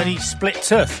 a yeah. bloody split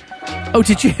tooth. Oh,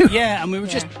 did you? Yeah, and we were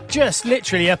just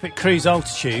literally up at cruise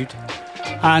altitude,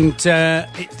 and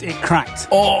it cracked.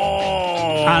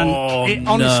 Oh, And it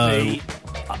honestly,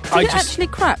 I Did it just actually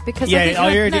crack? Because Yeah, I think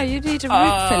I heard no, it. you need a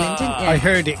root filling, didn't you? I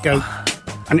heard it go,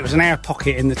 and it was an air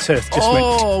pocket in the tooth. Just went.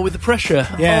 Oh, with the pressure.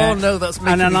 Yeah. Oh, no, that's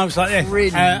making And then me I was like,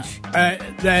 cringe. and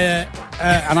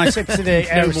I said to the No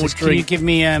air more hostess, can you drink. give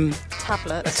me a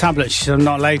Tablets. tablet? She said, I'm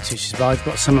not allowed to. She said, but I've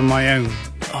got some of my own.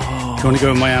 Oh. Do you want to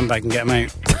go in my handbag and get them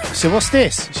out? I said, what's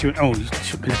this? She went, oh, you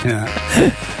should be looking at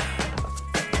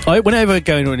that. Whenever I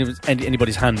go into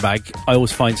anybody's handbag, I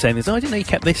always find saying this, oh, I didn't know you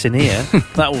kept this in here.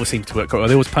 That always seems to work quite well.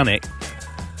 They always panic.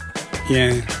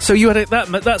 Yeah. So you had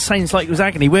that sounds like it was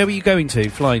agony. Where were you going to,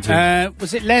 flying to?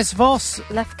 Was it Lesvos?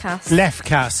 Lefkas.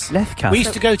 Lefkas. Lefkas. We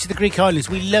used to go to the Greek islands.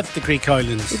 We loved the Greek We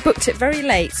islands. booked it very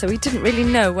late, so we didn't really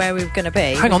know where we were going to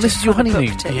be. Hang We on, this just is your kinda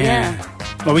honeymoon? booked it, yeah.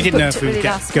 Well, we didn't know booked if it we would really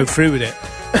last go minute. through with it.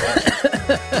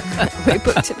 We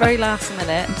booked it very last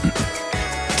minute.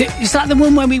 Is that the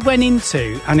one where we went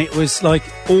into and it was like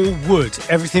all wood?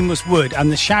 Everything was wood,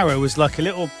 and the shower was like a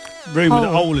little room with a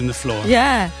Hole. hole in the floor.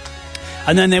 Yeah,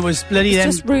 And then there was bloody it's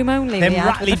them, just room only. them we had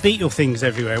rattly with beetle things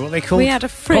everywhere. What are they called? we had a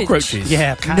fridge. Cockroaches.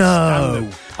 Yeah, can't No. stand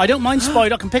them. I don't mind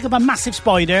spider. I can pick up a massive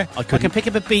spider. I couldn't. can pick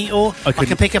up a beetle. I couldn't.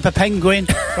 can pick up a penguin.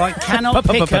 But I cannot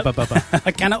pick up.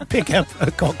 I cannot pick up a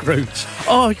cockroach.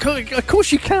 Oh, of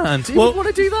course you can't. You wouldn't want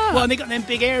to do that. Well, and they got them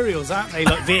big aerials, aren't they?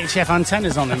 Like VHF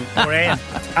antennas on them.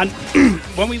 And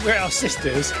when we were at our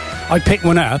sisters, I picked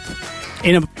one up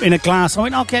in a glass. I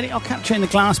went, I'll get it. I'll capture it in the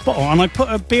glass bottle. And I put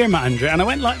a beer mat under it, and I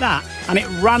went like that, and it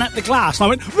ran up the glass. And I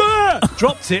went, "Rah!"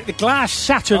 Dropped it. The glass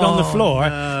shattered on the floor.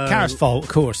 no. Kara's fault, of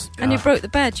course. And you broke the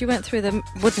bed. You went through the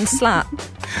wooden slat.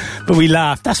 But we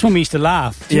laughed. That's when we used to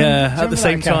laugh. Do you yeah, remember at the that,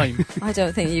 same Kara? time. I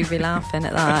don't think you'd be laughing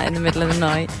at that in the middle of the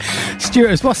night.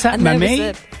 Stuart, what's that, And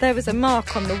mummy? there was a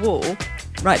mark on the wall,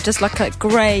 right, just like a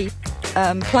grey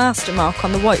plaster mark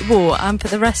on the white wall. And for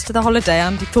the rest of the holiday,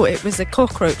 Andy thought it was a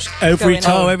cockroach. Every going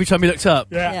time. on. Oh, every time you looked up.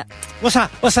 Yeah. What's that?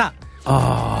 What's that?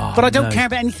 Oh, But I don't no. care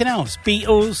about anything else.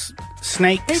 Beetles,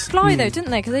 snakes. They fly though,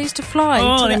 didn't they? Because they used to fly.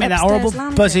 Oh, to they the made that upstairs horrible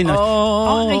landing. buzzing noise. Oh.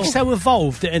 Aren't they so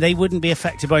evolved that they wouldn't be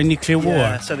affected by nuclear war?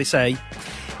 Yeah, so they say.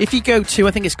 If you go to,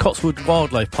 I think it's Cotswold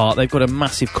Wildlife Park, they've got a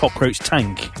massive cockroach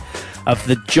tank of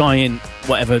the giant,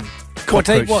 whatever, What,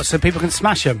 cockroach. what, so people can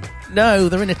smash them? No,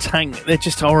 they're in a tank. They're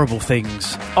just horrible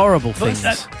things. Horrible things.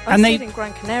 I And they- stayed in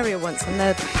Gran Canaria once, and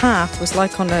the path was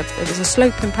like it was a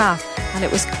sloping path, and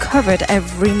it was covered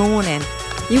every morning.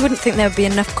 You wouldn't think there would be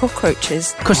enough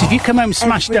cockroaches. Because if you come home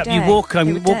smashed Every up, you day, walk they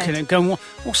home, were walk dead. in and go,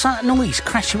 what's that noise?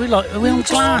 Crash, are we on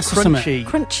glass or something? Crunchy.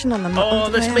 Crunching on them. Oh,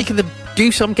 that's making the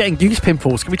goose. I'm getting goose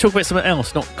pimples. Can we talk about something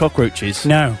else, not cockroaches?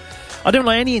 No. I don't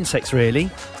like any insects, really.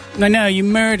 No, you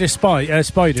murder spiders,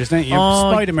 don't you? You're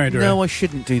a spider murderer. No, I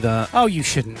shouldn't do that. Oh, you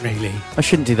shouldn't really. I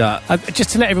shouldn't do that.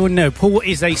 Just to let everyone know, Paul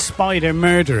is a spider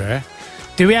murderer.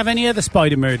 Do we have any other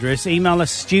spider murderers? Email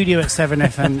us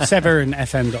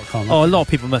studio@severnfm.com. Oh, a lot of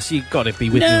people must. You've got to be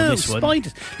with me on no, this one.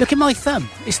 spiders. Look at my thumb.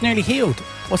 It's nearly healed.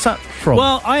 What's that from?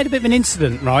 Well, I had a bit of an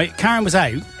incident, right? Karen was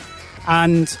out,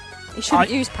 and You shouldn't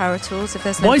I- use power tools if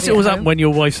there's why is it always at up home. when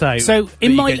your wife's out? so that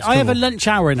in you my, get I have a trouble? lunch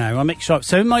hour now. I make sure.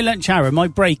 So in my lunch hour, my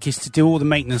break is to do all the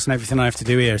maintenance and everything I have to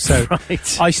do here. So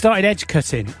Right. I started edge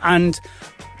cutting, and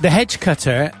the hedge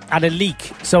cutter had a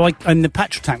leak. So and the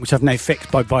petrol tank, which I've now fixed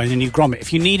by buying a new grommet.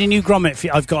 If you need a new grommet,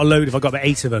 I've got a load. I've got about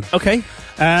 8 of them. Okay.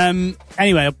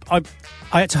 Anyway, I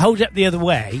had to hold it up the other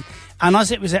way, and as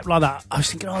it was up like that, I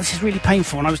was thinking, oh, this is really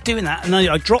painful, and I was doing that, and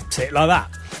I dropped it like that,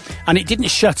 and it didn't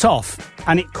shut off,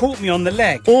 and it caught me on the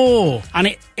leg, Oh. and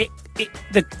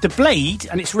the blade,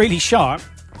 and it's really sharp,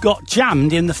 got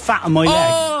jammed in the fat of my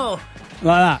leg, Oh.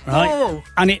 like that, right? Oh.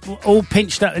 And it all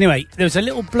pinched up. Anyway, there was a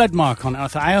little blood mark on it. I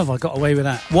thought, how have I got away with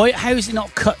that? Why? How is it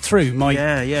not cut through my?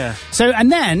 Yeah, yeah. So,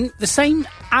 and then the same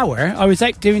hour, I was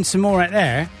out doing some more out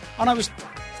there, and I was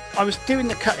doing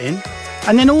the cutting,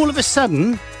 and then all of a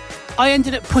sudden, I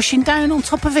ended up pushing down on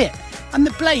top of it, and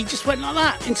the blade just went like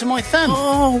that into my thumb.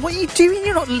 Oh, what are you doing?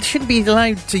 Shouldn't be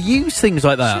allowed to use things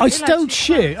like that. I showed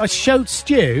Stu. I showed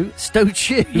Stu. Stowed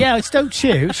shoe. Yeah, I showed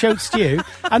Stu,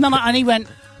 and then and he went.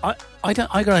 I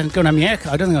gotta go and have my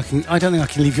haircut. I don't think I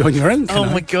can leave you on your own. Oh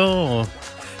my god,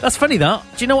 that's funny. That.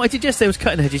 Do you know what I did yesterday? I was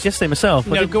cutting hedges yesterday myself.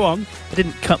 No, go on. I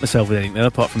didn't cut myself with anything though,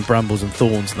 apart from brambles and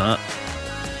thorns and that.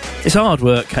 It's hard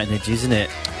work cutting hedges, isn't it?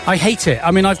 I hate it.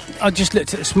 I mean, I just looked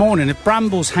at it this morning. The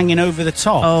brambles hanging over the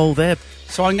top. Oh, they're.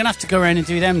 So I'm going to have to go around and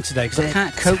do them today because I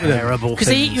can't cope with them. Terrible. Because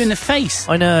they eat you in the face.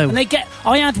 I know. And they get.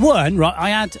 I had one right.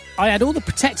 I had all the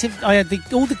protective. I had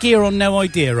all the gear on. No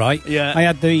idea, right? Yeah. I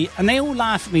had and they all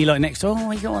laugh at me like next.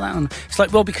 Oh, you got all that on. It's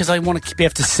like, well, because I want to be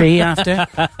able to see after.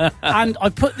 And I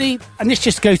put and this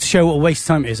just goes to show what a waste of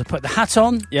time it is. I put the hat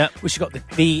on. Yeah. Which has got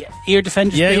the ear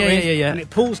defenders. Yeah, built yeah, in, yeah. And it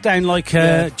pulls down like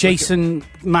a Jason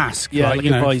mask. Yeah, right, like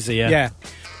a visor. Yeah. Yeah.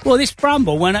 Well, this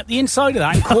bramble went up the inside of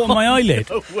that and caught on my eyelid.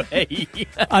 No way.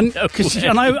 And I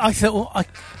thought, well,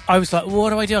 I was like, well,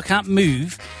 what do I do? I can't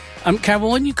move.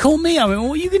 Carol, when you call me, I mean,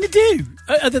 what are you going to do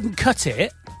other than cut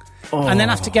it and then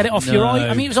have to get it off your eye?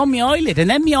 I mean, it was on my eyelid,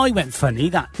 and then my eye went funny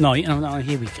that night. And I'm like, oh,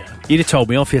 here we go. You'd have told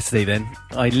me off yesterday. Then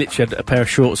I literally had a pair of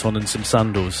shorts on and some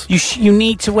sandals. You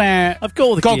need to wear. I've got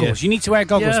all the goggles. gear. You need to wear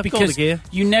goggles Yeah, I've got all because the gear.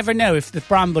 you never know if the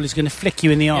bramble is going to flick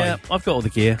you in the eye. Yeah, I've got all the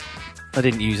gear. I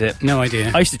didn't use it. No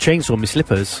idea. I used to chainsaw my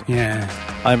slippers. Yeah.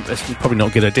 It's probably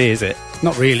not a good idea, is it?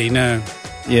 Not really, no.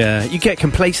 Yeah, you get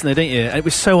complacent though, don't you? And it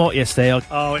was so hot yesterday. It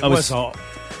was hot.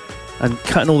 And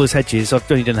cutting all those hedges, I've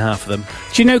only done half of them.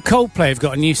 Do you know Coldplay have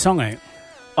got a new song out?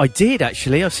 I did,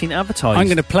 actually. I've seen it advertised. I'm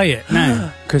going to play it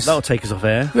now. Cause that'll take us off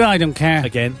air. Well, I don't care.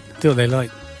 Again. Do what they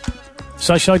like.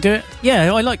 So shall I do it?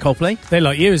 Yeah, I like Coldplay. They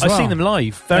like you as well. I've seen them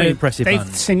live. Very impressive They've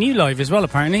band. seen you live as well,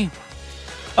 apparently.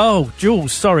 Oh,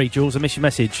 Jules. Sorry, Jules. I missed your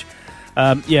message.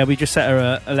 Yeah, we just set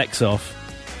her Alexa off.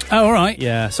 Oh, all right.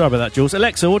 Yeah, sorry about that, Jules.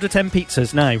 Alexa, order 10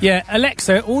 pizzas now. Yeah,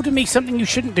 Alexa, order me something you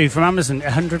shouldn't do from Amazon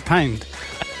at £100.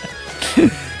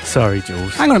 Sorry,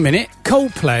 Jules. Hang on a minute.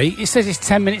 Coldplay, it says it's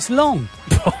 10 minutes long.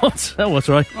 What? That was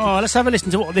right. Oh, let's have a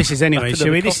listen to what this is anyway, After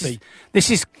shall we? the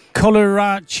This is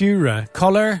Coloratura.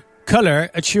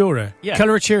 Coloratura. Yeah.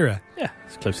 Coloratura. Yeah,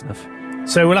 it's close enough.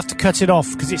 So we'll have to cut it off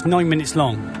because it's 9 minutes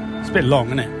long. It's a bit long,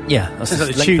 isn't it? Yeah, that's Sounds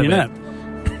like the they're length of tuning it. up.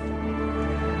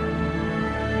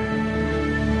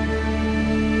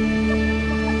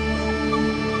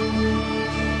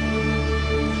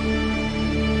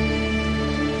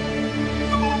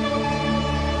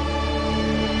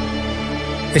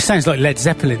 It sounds like Led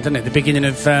Zeppelin, doesn't it? The beginning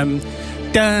of dun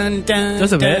dun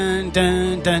Does a bit. dun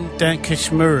dun dun dun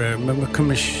Kashmura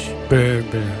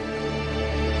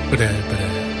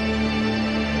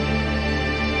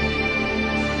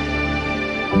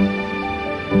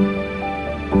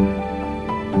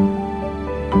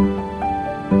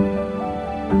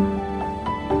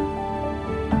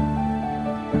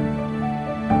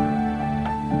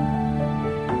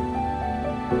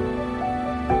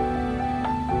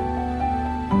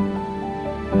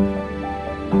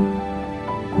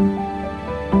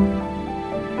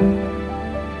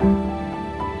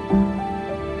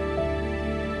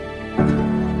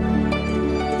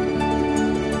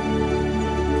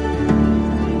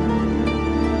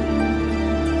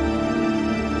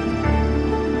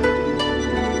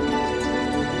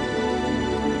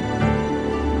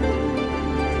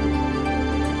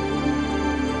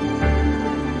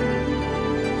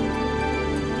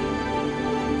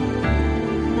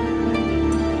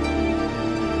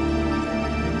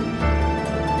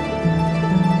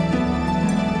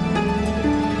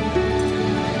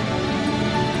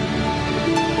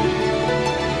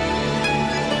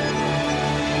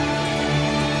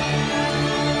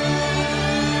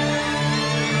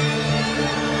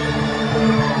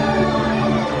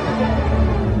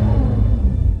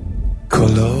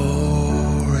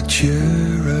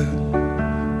Coloratura,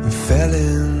 fell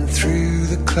in through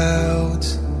the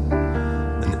clouds,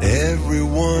 and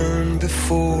everyone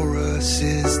before us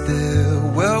is there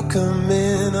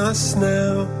welcoming us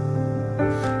now.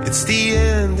 It's the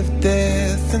end of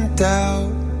death and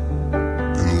doubt,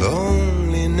 and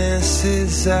loneliness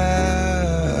is out.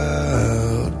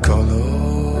 Coloratura,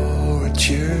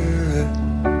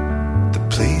 the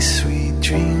place we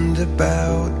dreamed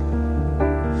about,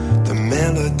 the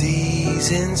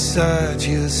melodies inside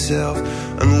yourself,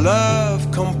 and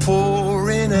love come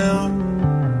pouring out,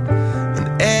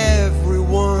 and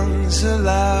everyone's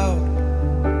allowed.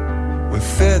 We're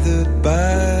feathered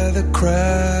by the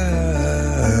crowd.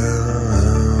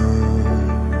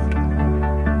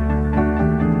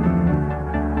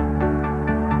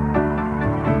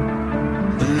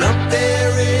 And up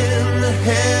there in the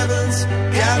heavens,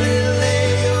 Galilee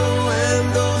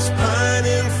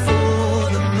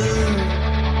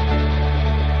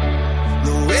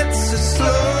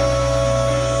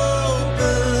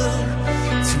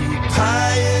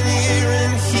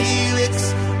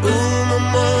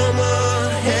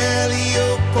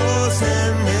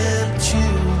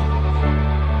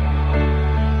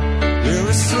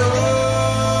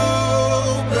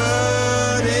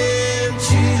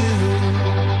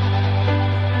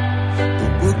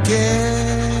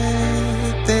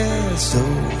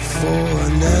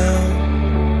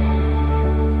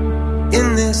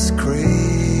this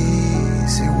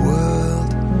crazy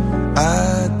world,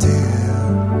 I do.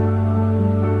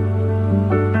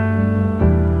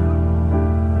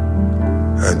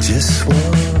 I just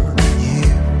want you.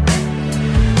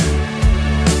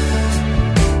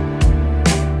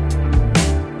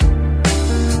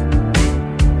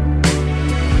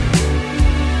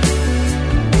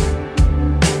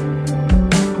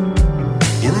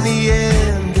 In the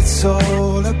end, it's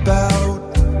all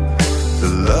about the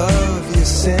love you're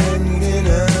sending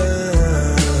out.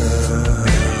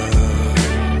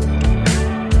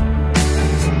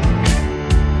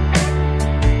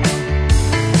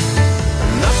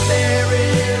 And up there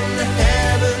in the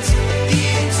heavens, the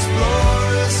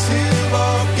explorers who've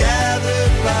all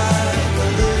gathered by the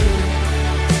loop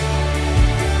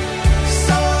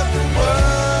saw the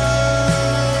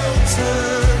world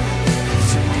turn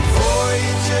to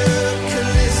Voyager,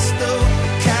 Callisto,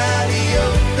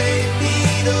 Calliope,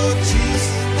 Beetlejuice,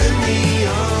 the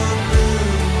neon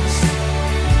moons.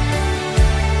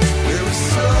 We're a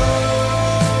slow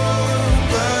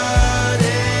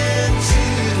burning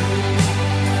June,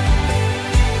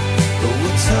 but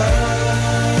we'll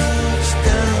touch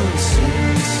down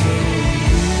soon to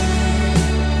you.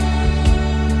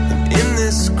 And in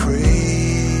this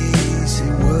crazy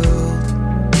world,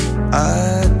 I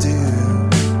do.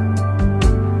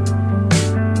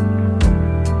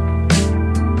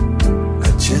 I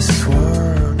just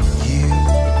want you.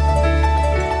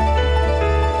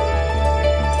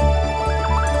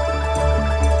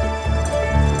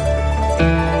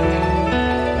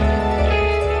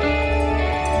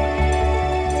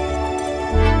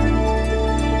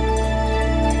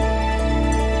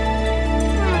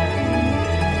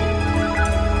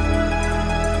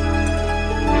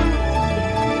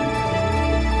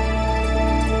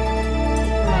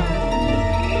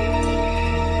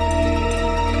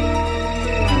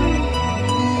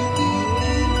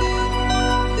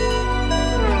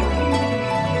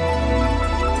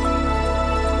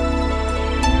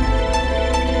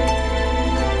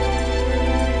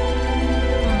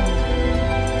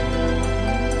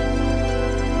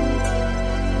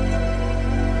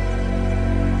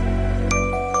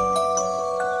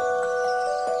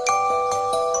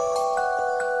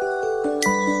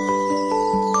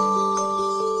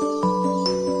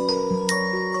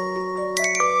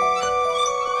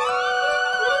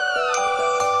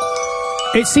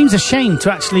 It seems a shame to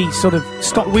actually sort of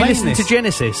stop We playing listening this. to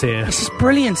Genesis here. This is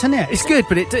brilliant, isn't it? It's good,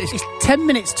 but it's It's 10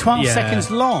 minutes, 12 Yeah. seconds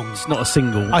long. not a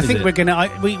single. I is think it? we're going to...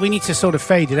 We need to sort of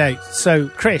fade it out. So,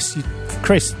 Chris...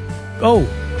 Oh,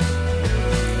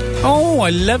 I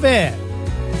love it.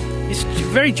 It's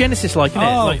very Genesis-like, isn't it?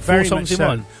 Oh, Like four very songs much in so.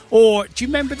 one. Or, do you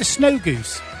remember the Snow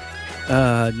Goose? No.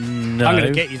 I'm going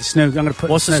to get you the Snow... I'm going to put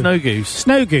What's the Snow Goose?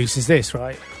 Snow Goose is this,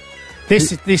 right? This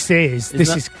is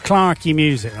Clarky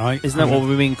music, right? Isn't that what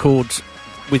we mean called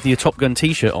with your Top Gun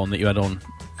T-shirt on that you had on?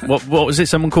 What was it?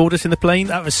 Someone called us in the plane.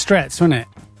 That was Stretz, wasn't it?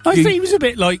 I think he was a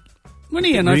bit like, wasn't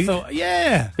he? And I rude. thought,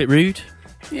 yeah, Bit rude.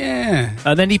 yeah.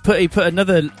 And then he put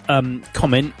another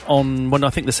comment on one, I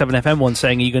think the 7FM one,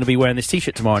 saying, "Are you going to be wearing this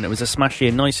T-shirt tomorrow?" And it was a smashy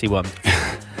and nicey one.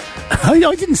 I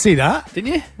didn't see that.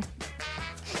 Didn't you?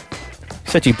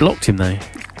 Said you blocked him though.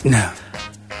 No.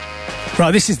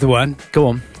 Right, this is the one. Go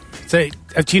on. So,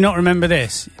 do you not remember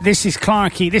this? This is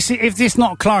Clarky. If this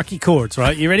not Clarky chords,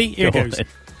 right? You ready? Here it Go on goes. then.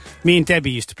 Me and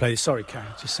Debbie used to play this. Sorry, Karen.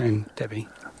 Just saying, Debbie.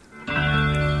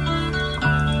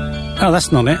 Oh,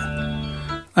 that's not it.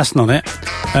 That's not it.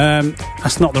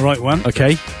 That's not the right one.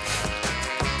 Okay.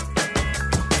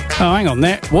 Oh, hang on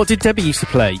there. What did Debbie used to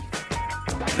play?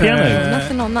 Piano.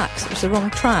 Nothing on that 'cause it was the wrong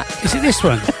track. Is it this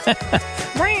one?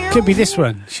 Could be this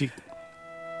one.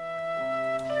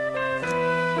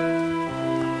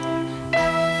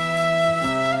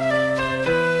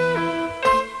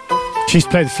 She's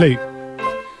played the flute.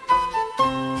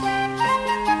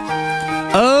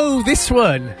 Oh, this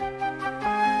one.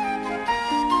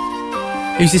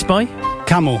 Who's this by?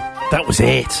 Camel. That was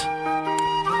it.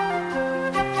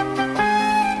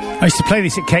 I used to play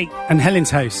this at Kate and Helen's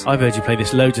house. I've heard you play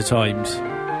this loads of times.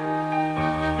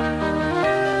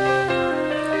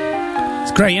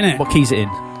 It's great, isn't it? What key's it in?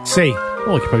 C.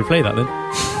 Oh, I could probably play that then.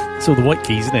 It's all the white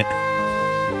keys, isn't it?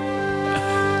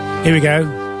 Here we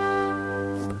go.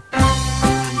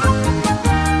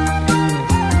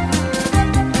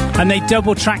 And they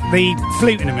double track the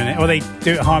flute in a minute, or they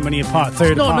do it harmony apart,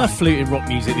 third Not apart. enough flute in rock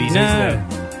music these days, No. is there?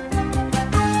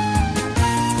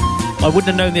 I wouldn't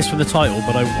have known this from the title,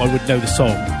 but I would know the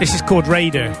song. This is called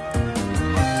Raider.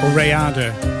 Or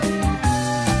Rayada.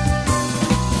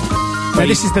 Now,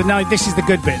 this is the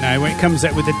good bit now, when it comes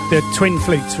out with the twin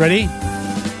flutes. Ready?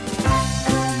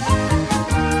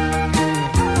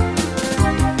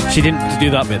 She didn't do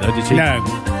that bit though, did she? No.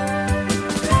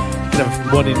 Could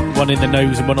have one in the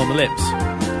nose and one on the lips.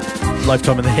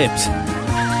 Lifetime in the hips.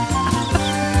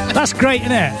 That's great,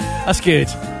 isn't it? That's good.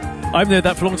 I haven't heard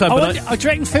that for a long time. Do you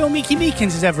reckon Phil Meeky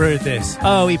Meekins has ever heard this?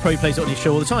 Oh, he probably plays it on his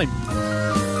show all the time.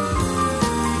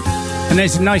 And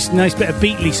there's a nice bit of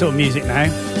Beatley sort of music now.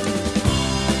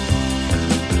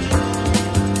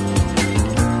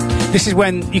 This is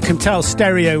when you can tell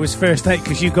stereo was first out,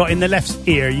 because you've got in the left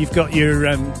ear, you've got your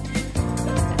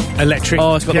electric.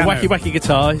 Oh, it's got piano. the wacky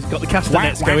guitar. It's got the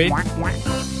castanets going.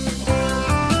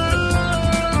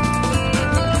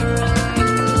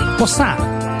 What's that?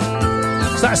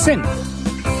 Is that a synth?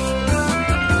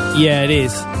 Yeah, it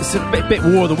is. It's a bit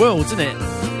War of the Worlds, isn't it?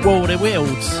 War of the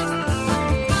Worlds.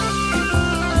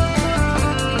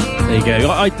 There you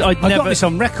go. I got never. this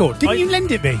on record. Didn't you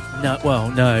lend it me? No, well,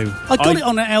 no. I got it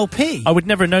on an LP. I would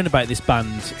never have known about this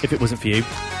band if it wasn't for you.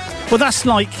 Well, that's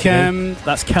like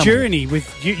that's Camel. Journey.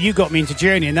 With you got me into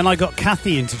Journey, and then I got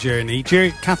Kathy into Journey.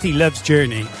 Kathy loves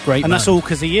Journey. Great, and that's all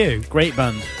because of you. Great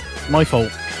band. My fault.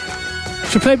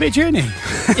 Should we play a bit of Journey?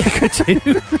 Yeah, could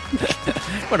do.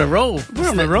 What a roll. We're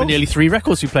on a roll. Nearly 3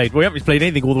 records we played. We haven't played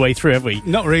anything all the way through, have we?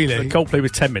 Not really. Coldplay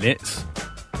was 10 minutes.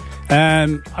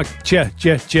 Joan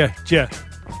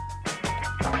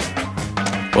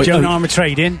Armour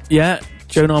Trading. Yeah,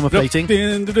 Joan Armour Plating.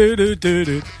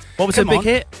 What was her big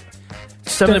hit?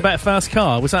 Something about a fast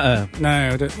car. Was that her?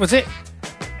 No, was it?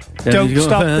 Don't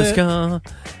stop fast car.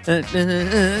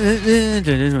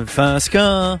 Fast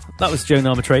car. That was Joan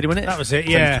Armour Trading, wasn't it? That was it,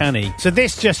 yeah. Uncanny. So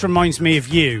this just reminds me of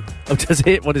you. Oh, does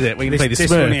it? What is it? We're going to play the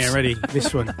This Smurfs. one here, ready?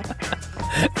 This one.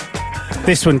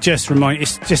 This one just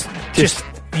reminds... It's just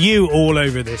you all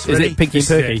over this. Is Ready? it Pinky and This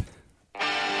is Perky? it.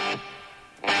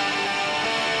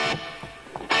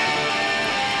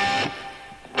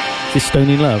 Is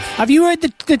Stony Love? Have you heard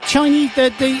the Chinese,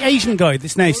 the Asian guy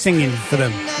that's now singing for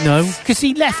them? No. Because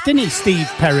he left, didn't he,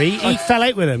 Steve Perry? He fell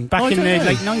out with them back in the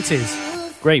late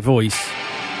 90s. Great voice.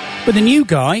 But the new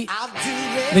guy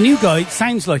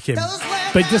sounds like him,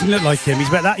 but he doesn't look like him. He's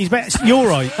better. You're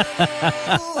right.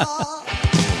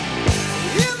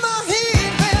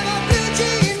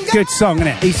 Good song, isn't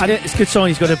it? It's a good song.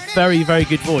 He's got a very, very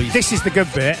good voice. This is the good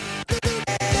bit.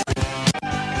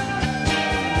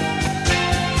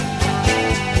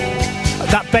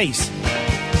 That bass.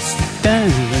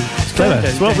 It's clever.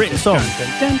 It's a well-written song.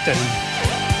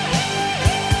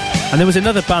 And there was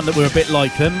another band that were a bit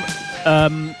like them. I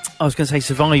was going to say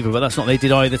Survivor, but that's not. They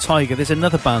did Eye of the Tiger. There's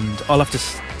another band. I'll have to.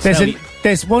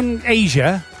 There's one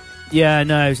Asia. Yeah,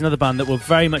 no, there's another band that were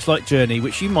very much like Journey,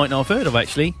 which you might not have heard of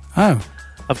actually. Oh,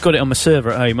 I've got it on my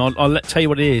server at home. I'll tell you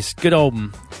what it is. Good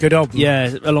album. Good album.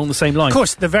 Yeah, along the same line. Of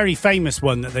course, the very famous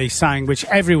one that they sang, which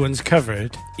everyone's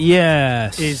covered.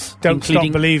 Yes, is Don't Stop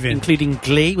Believing, including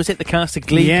Glee. Was it the cast of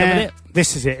Glee? Yeah, covered it?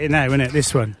 This is it now, isn't it?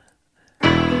 This one.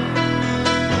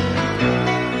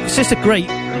 It's just a great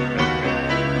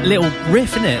little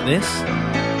riff, isn't it, this?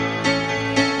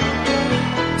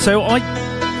 So I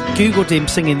googled him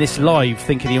singing this live,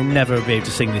 thinking he'll never be able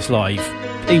to sing this live.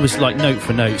 He was like note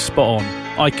for note, spot on.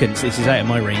 I couldn't, this is out of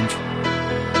my range.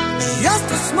 Just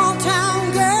a small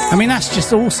town girl. I mean, that's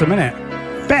just awesome, isn't it?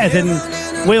 Better than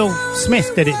Will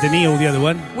Smith did it, didn't he, or the other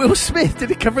one? Will Smith, did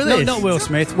he cover this? No, not Will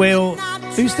Smith.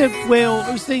 Who's the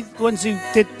ones who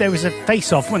did, there was a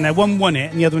face-off, wasn't there? One won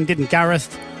it and the other one didn't.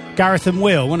 Gareth and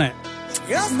Will, wasn't it?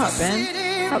 Might been.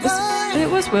 It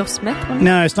was Will Smith, wasn't it?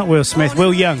 No, it's not Will Smith.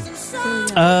 Will Young.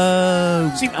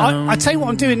 Oh. See, I tell you what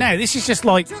I'm doing now. This is just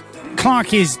like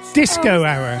Clarky's disco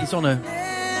hour. He's on a...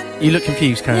 You look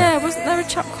confused, Karen. Yeah, wasn't there a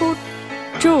chap called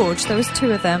George? There was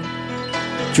 2 of them.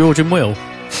 George and Will.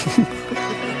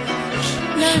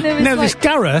 No, there's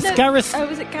Gareth. No, Gareth. Oh,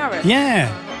 was it Gareth? Yeah.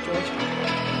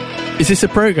 George. Is this a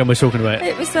programme we're talking about?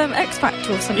 It was X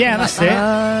Factor or something. Yeah, like that's that.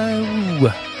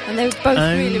 Oh. And they were both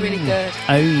really, really good.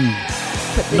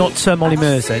 Oh. But Not Sir Molly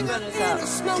Murs, then?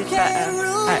 runners-up did better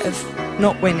out of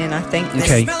not winning, I think. than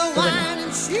Okay. the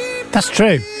winner. That's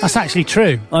true. That's actually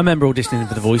true. I remember auditioning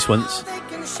for The Voice once.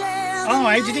 Oh,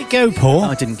 how did it go, Paul?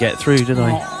 I didn't get through, did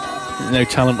I? No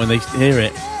talent when they hear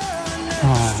it.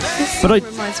 This But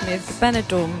song reminds me of the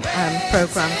Benidorm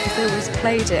programme, because they always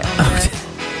played it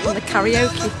on the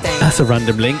karaoke thing. That's a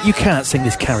random link. You can't sing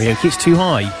this karaoke, it's too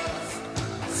high.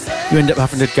 You end up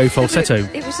having to go falsetto.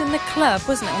 It was in the club,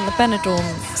 wasn't it, on the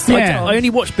Benidorm side? Yeah. I only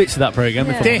watched bits of that programme,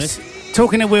 if I'm This, honest.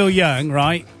 talking to Will Young,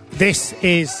 right? This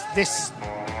is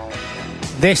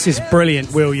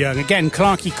brilliant, Will Young. Again,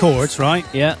 Clarky chords, right?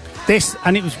 Yeah. This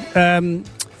was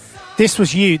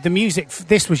the music.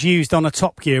 This was used on a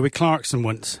Top Gear with Clarkson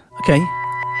once. Okay.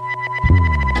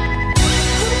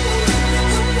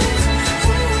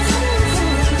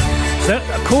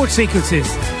 chord sequences.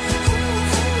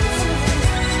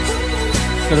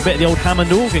 Got a bit of the old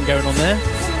Hammond organ going on there.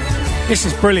 This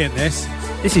is brilliant, this.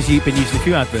 This is you've been using a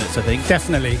few adverts, I think.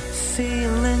 Definitely.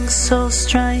 Feeling so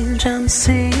strange, I'm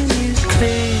seeing you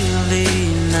clearly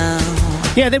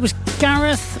now. Yeah, there was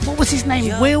Gareth, what was his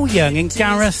name? Will Young and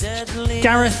Gareth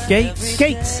Gates.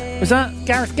 Gates. Was that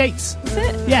Gareth Gates? Is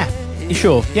it? Yeah. You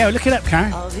sure? Yeah, look it up,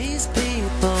 Karen. All these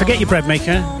people Forget your bread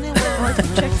maker.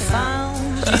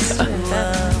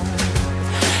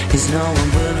 is no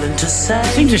one willing to say.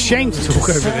 Seems a shame to talk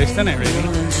over this, doesn't it, really?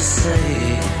 Willing to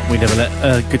say. We never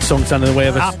let good songs stand in the way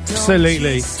of us.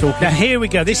 Absolutely. Now here we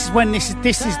go. This is when this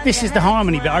is the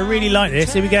harmony bit. I really like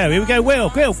this. Here we go. Will,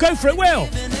 go for it, Will.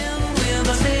 With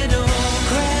a little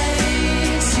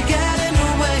grace, you getting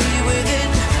away with it.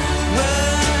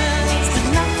 Words, but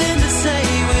nothing to say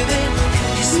with it.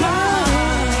 You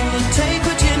smile and take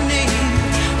what you need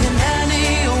in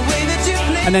any way that you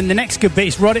please. And then the next good bit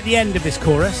is right at the end of this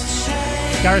chorus.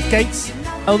 Gareth Gates.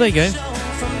 Oh, there you go.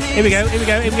 Here we go.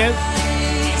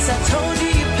 I told you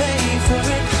you pay for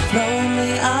it.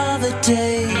 Lonely are the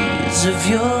days of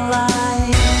your life.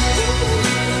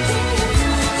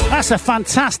 That's a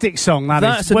fantastic song,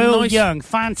 That's is. a Will nice- Young,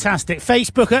 fantastic.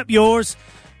 Facebook up yours.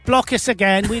 Block us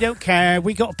again. We don't care.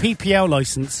 We got a PPL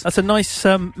licence. That's a nice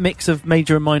mix of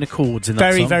major and minor chords in that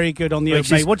Very, song. very good on the Which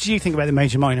opening. is- What did you think about the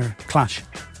major minor clash?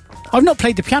 I've not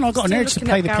played the piano. I've got an Still urge to looking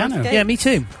play at the Gareth piano. Gates. Yeah, me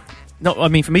too. Not, I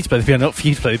mean, for me to play the piano, not for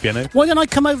you to play the piano. Why don't I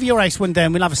come over your house one day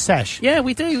and we'll have a sesh? Yeah,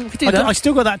 we do. We could do I, that. I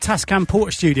still got that Tascam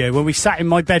Porter studio where we sat in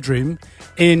my bedroom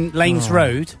in Lanes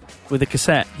Road. With a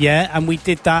cassette. Yeah, and we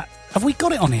did that. Have we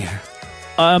got it on here?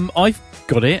 I've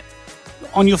got it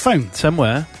On your phone?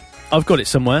 somewhere. I've got it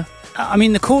somewhere. I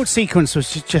mean, the chord sequence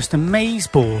was just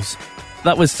amazeballs.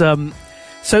 That was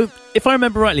so if I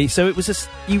remember rightly, so it was just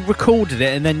you recorded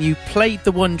it and then you played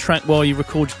the one track while you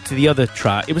recorded to the other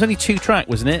track. It was only 2 track,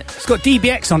 wasn't it? It's got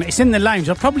DBX on it. It's in the lounge.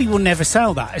 I probably will never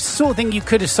sell that. It's the sort of thing you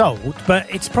could have sold, but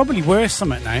it's probably worth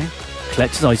something now.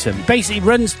 Collector's item. Basically,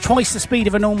 runs twice the speed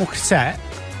of a normal cassette,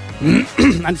 and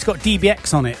it's got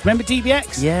DBX on it. Remember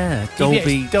DBX? Yeah,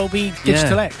 DBX, Dolby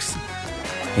Digital Yeah. X.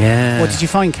 Yeah. What did you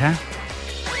find, Kat?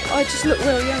 I just looked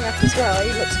Will Young up as well.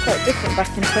 He looks quite different back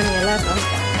in 2011.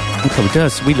 He probably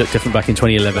does. We looked different back in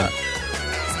 2011.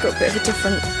 He's got a bit of a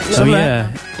different look. So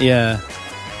yeah.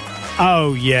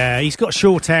 Oh, yeah. He's got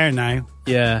short hair now.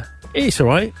 Yeah. He's all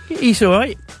right. He's all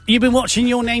right. You've been watching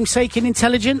Your Namesake in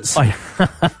Intelligence? I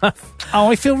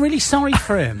I feel really sorry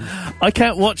for him. I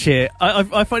can't watch it.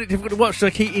 I find it difficult to watch.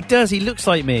 Like he does. He looks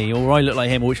like me, or I look like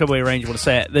him, or whichever way around you want to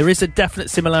say it. There is a definite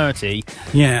similarity.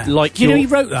 Yeah. Like you know your-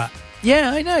 he wrote that?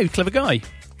 Yeah, I know. Clever guy.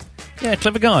 Yeah,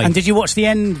 clever guy. And did you watch the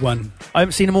end one? I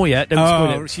haven't seen them all yet. Don't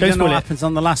spoil it. So you Don't don't know spoil what it. happens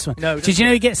on the last one. No, Did you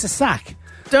know he gets a sack?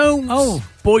 Don't Oh.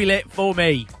 spoil it for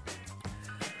me.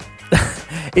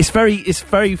 It's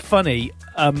very funny.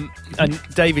 And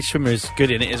David Schwimmer is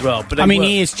good in it as well. But I mean,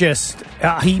 he is just...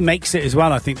 he makes it as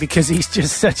well, I think, because he's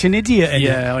just such an idiot in it.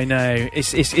 Yeah, I know.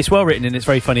 It's well written and it's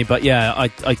very funny. But yeah,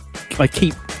 I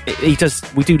keep. He does.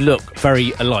 We do look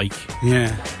very alike.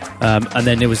 Yeah. And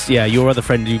then there was your other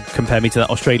friend who compared me to that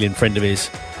Australian friend of his,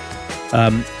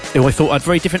 who I thought had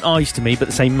very different eyes to me but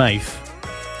the same mouth.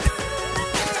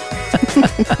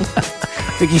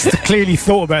 I think he's clearly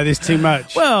thought about this too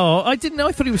much. Well, I didn't know.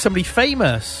 I thought he was somebody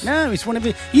famous. No, it's one of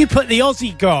the... You put the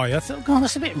Aussie guy. I thought, God,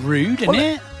 that's a bit rude, isn't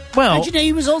it? Well, How did you know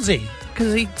he was Aussie?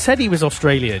 because he said he was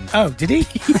Australian. Oh, did he?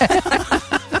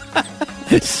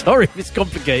 Sorry if it's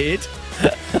complicated.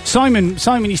 Simon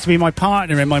used to be my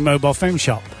partner in my mobile phone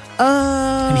shop.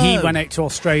 And he went out to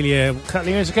Australia a couple of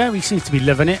years ago. He seems to be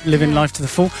living life to the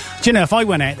full. Do you know, if I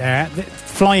went out there,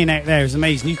 flying out there is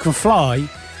amazing. You can fly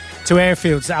to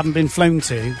airfields that haven't been flown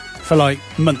to for like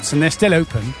months and they're still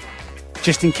open,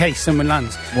 just in case someone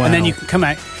lands. Wow. And then you can come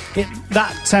out.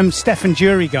 Stefan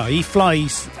Jury guy, he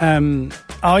flies.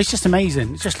 It's just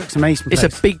amazing. It just looks amazing. It's a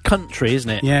place. big country, isn't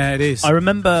it? Yeah, it is. I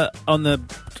remember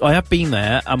I have been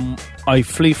there, and I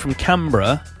flew from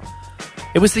Canberra.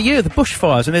 It was the year of the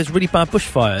bushfires, and there's really bad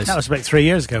bushfires. That was about 3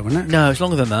 years ago, wasn't it? No, it's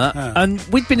longer than that. Oh. And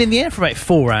we'd been in the air for about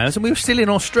 4 hours, and we were still in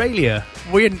Australia.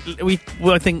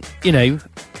 I think,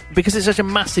 because it's such a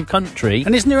massive country.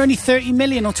 And isn't there only 30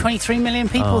 million or 23 million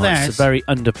people there? It's a very it's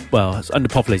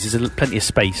underpopulated. There's plenty of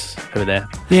space over there.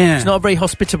 Yeah. It's not a very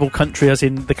hospitable country, as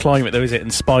in the climate, though, is it?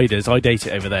 And spiders. I date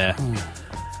it over there.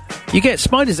 You get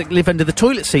spiders that live under the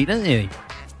toilet seat, don't you?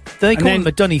 They call them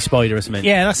a dunny spider or something.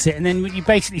 Yeah, that's it. And then you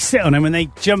basically sit on them and they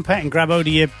jump out and grab hold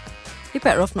of your... You're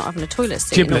better off not having a toilet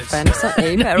seat in all Giblets. fairness, aren't you?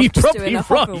 You're better You're off just probably doing a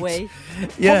right. hoverway.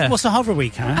 Yeah. What's a hoverway,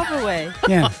 Karen? Hoverway.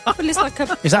 Yeah. Well, it's like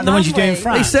a Is that the ones you do in manway.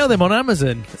 France? They sell them on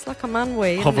Amazon. It's like a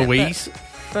manway, isn't it?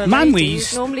 Hoverwees. for a Man, lady, we you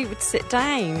normally would sit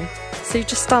down. So you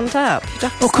just stand up. You'd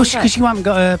have to Of course, stand up. because you haven't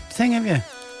got a thing, have you?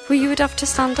 Well, you would have to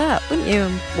stand up, wouldn't you?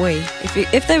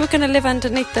 If they were going to live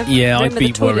underneath the Yeah, rim I'd of be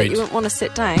the toilet, worried. you wouldn't want to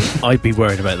sit down. I'd be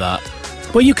worried about that.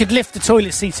 Well, you could lift the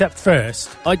toilet seat up first.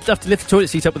 I'd have to lift the toilet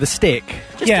seat up with a stick.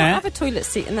 Just Yeah. not have a toilet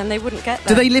seat, and then they wouldn't get Do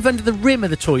there. they live under the rim of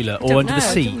the toilet or don't under the know.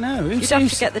 I seat? No, You'd have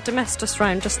to get the domestos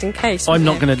round just in case. I'm wouldn't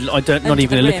not you? going to. I don't. Not Under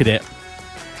even the going to look at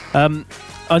rim. it.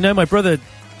 I know my brother,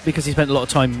 because he spent a lot of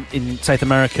time in South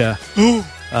America.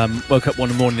 Woke up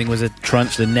one morning, there was a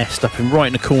tarantula nest up right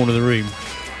in the corner of the room.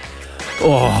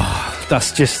 Oh,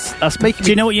 that's making Do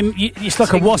you me. know what it's like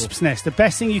Tingle. a wasp's nest. The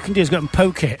best thing you can do is go and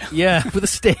poke it. Yeah, with a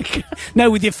stick.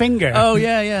 No, with your finger. Oh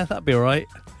yeah, that'd be all right.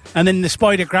 And then the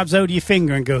spider grabs hold of your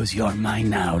finger and goes, "You're mine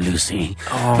now, Lucy."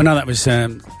 Oh no, that was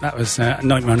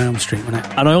Nightmare on Elm Street, wasn't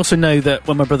it? And I also know that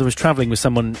when my brother was travelling with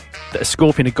someone, that a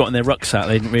scorpion had got in their rucksack.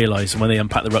 They didn't realise, and when they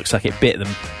unpacked the rucksack, it bit them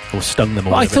or stung them.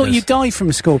 Or But I whatever thought it you is. died from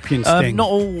a scorpion sting. Not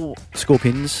all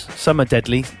scorpions. Some are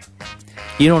deadly.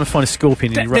 You don't want to find a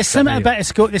scorpion in your There's rucksack.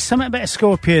 something about a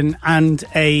scorpion and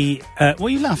a. What are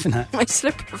you laughing at? My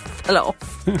slipper fell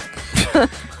off.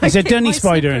 There's a Hit dunny my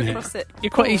spider slipper in it. across it.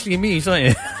 You're quite easily amused, aren't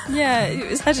you? Yeah, it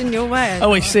was heading your way.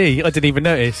 Oh, I see. I didn't even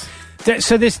notice.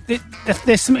 So there's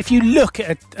some. If you look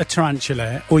at a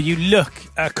tarantula or you look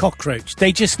at a cockroach,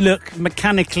 they just look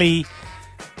mechanically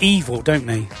evil, don't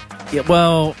they? Yeah,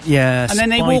 well, yeah. And then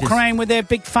they walk spiders. around with their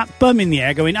big fat bum in the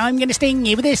air, going, "I'm going to sting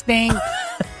you with this thing."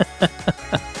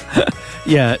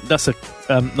 Yeah, that's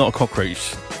not a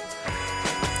cockroach.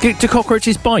 Do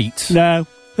cockroaches bite? No,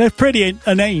 they're pretty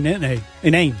inane, aren't they?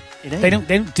 Inane. They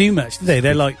don't do much, do they?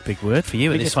 They're like. Big word for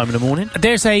you at this time in the morning.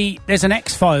 There's an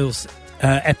X-Files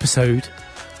episode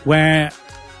where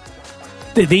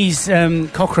these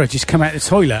cockroaches come out of the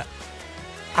toilet,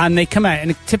 and they come out in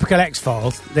a typical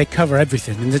X-Files. They cover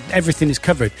everything, and everything is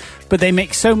covered, but they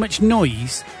make so much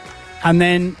noise, and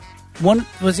then one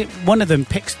of them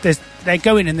picks. They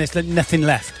go in and there's nothing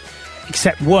left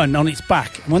except one on its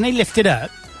back. And when they lift it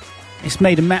up, it's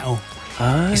made of metal.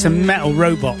 Oh. It's a metal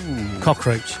robot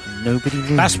cockroach. Nobody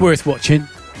knew. That's worth watching.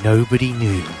 Nobody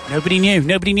knew. Nobody knew.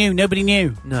 Nobody knew. Nobody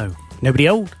knew. No. Nobody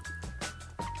old.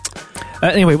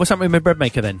 Anyway, what's happening with my bread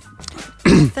maker then?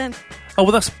 Then, Oh,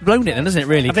 well, that's blown it then, isn't it,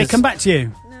 really? Have they 'Cause- come back to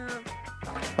you? no,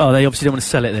 Oh, they obviously don't want to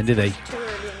sell it then, do they? too early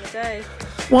in the day.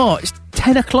 What? It's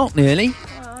 10 o'clock nearly.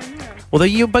 Oh, no. Although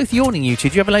you're both yawning, you two.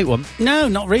 Do you have a late one? No,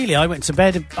 not really. I went to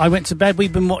bed.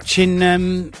 We've been watching.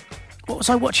 What was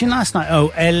I watching last night? Oh,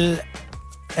 El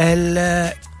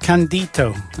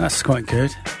Candito. That's quite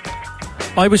good.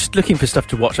 I was looking for stuff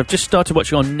to watch. I've just started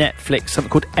watching on Netflix something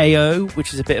called AO,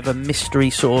 which is a bit of a mystery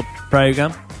sort of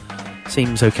programme.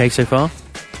 Seems okay so far.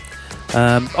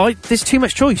 There's too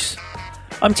much choice.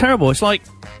 I'm terrible. It's like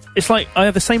I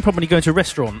have the same problem when you go into a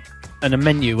restaurant and a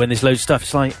menu when there's loads of stuff.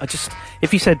 It's like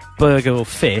if you said burger or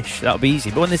fish, that would be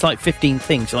easy. But when there's like 15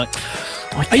 things, you're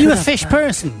like, Are you a fish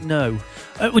person? No.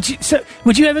 Would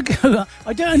you ever go?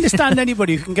 I don't understand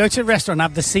anybody who can go to a restaurant and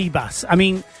have the sea bass. I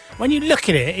mean, when you look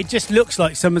at it, it just looks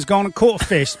like someone's gone and caught a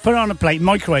fish, put it on a plate,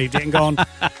 microwaved it, and gone.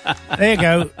 There you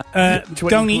go.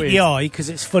 Don't eat quid. the eye because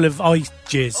it's full of eye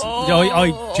jizz,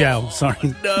 eye gel.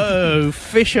 Sorry, No,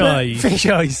 fish eyes. fish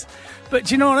eyes. But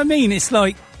do you know what I mean? It's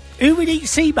like, who would eat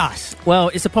sea bass? Well,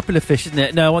 it's a popular fish, isn't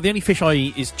it? No, the only fish I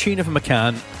eat is tuna from a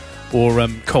can or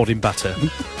cod in batter.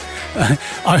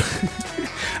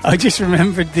 I just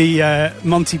remembered the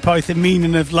Monty Python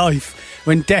meaning of life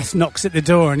when Death knocks at the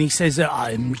door and he says,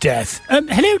 "I'm Death."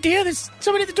 Hello, dear. There's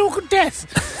someone at the door called Death.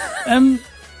 And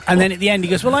then at the end he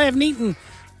goes, "Well, I haven't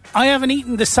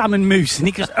eaten the salmon mousse." And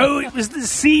he goes, "Oh, it was the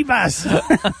sea bass."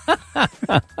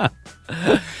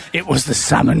 It was the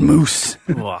salmon mousse.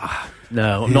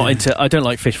 No, I'm not into. I don't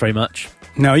like fish very much.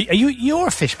 No, you're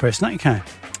a fish person, aren't you, Karen?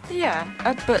 Yeah,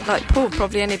 but like Paul,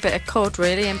 probably only a bit of cod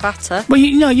really and batter. Well,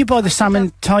 you buy the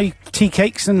salmon tea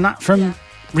cakes and that from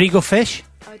Regal Fish.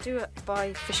 I do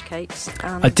buy fish cakes.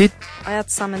 And I did. I had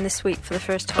salmon this week for the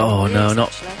first time. Oh, in no, years, not-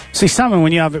 actually. See, salmon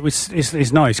when you have it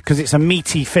is nice because it's a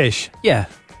meaty fish. Yeah,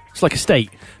 it's like a steak.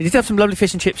 You did have some lovely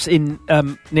fish and chips in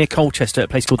near Colchester, at a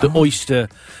place called the Oyster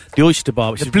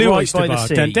Bar, which The is Blue right Oyster by Bar. the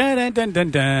sea. Dun, dun, dun,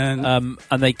 dun, dun, dun.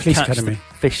 And they Police catch Academy.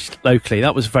 the fish locally.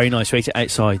 That was very nice. We ate it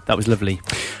outside. That was lovely.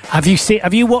 Have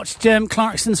you watched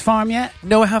Clarkson's Farm yet?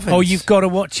 No, I haven't. Oh, you've got to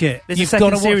watch it. There's a You've second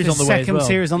got to series watch on the way as second well.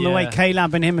 series on the way. Yeah.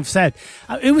 Caleb and him have said.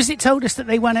 Who was it told us that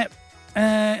they went up?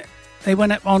 They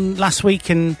went up on last week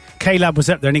and Caleb was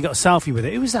up there and he got a selfie with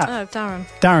it. Who was that? Oh, Darren.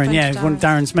 Darren, French yeah, one of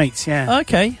Darren's mates. Yeah.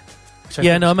 Okay.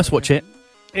 Yeah, no, I must watch it.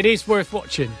 It is worth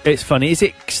watching. It's funny. Is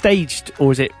it staged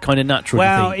or is it kind of natural? do you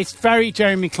Well, think? it's very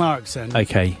Jeremy Clarkson.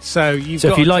 Okay. So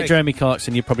So if you like Jeremy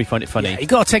Clarkson, you probably find it funny. Yeah, you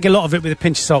got to take a lot of it with a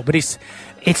pinch of salt, but it's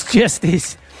just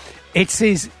his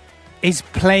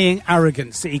playing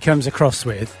arrogance that he comes across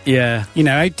with. Yeah. You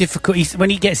know how difficult when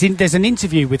he gets in. There's an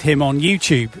interview with him on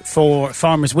YouTube for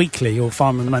Farmers Weekly or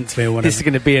Farmer Monthly or whatever. This is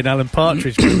going to be an Alan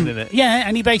Partridge, isn't it? Yeah,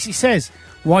 and he basically says,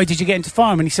 "Why did you get into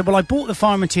farm?" And he said, "Well, I bought the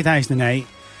farm in 2008,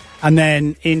 and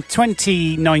then in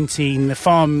 2019, the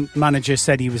farm manager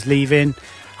said he was leaving,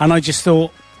 and I just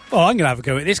thought, oh, I'm going to have a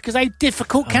go at this because how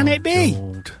difficult can it be?"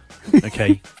 God.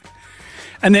 Okay.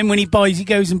 And then when he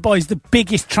goes and buys the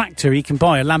biggest tractor he can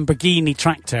buy, a Lamborghini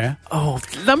tractor. Oh,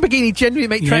 Lamborghini genuinely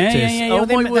make tractors. Yeah. Oh, Well,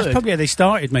 my that's word. probably how they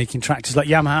started making tractors. Like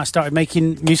Yamaha started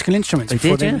making musical instruments. They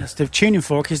before did, yeah. The tuning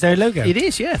fork is their logo. It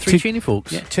is, yeah. 3 tuning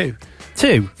forks. Yeah, 2.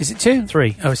 2. Is it 2?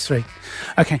 3. Oh, it's 3.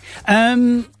 Okay.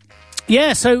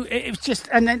 Yeah, so it was just...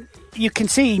 And then you can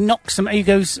see he knocks him... He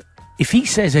goes... If he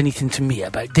says anything to me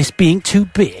about this being too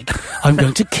big, I'm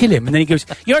going to kill him. And then he goes,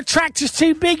 your tractor's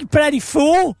too big, you bloody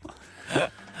fool.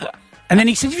 And then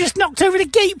he said, you just knocked over the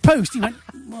gate post. He went,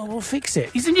 well, we'll fix it.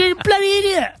 He said, you're a bloody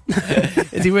idiot.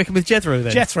 Is he working with Jethro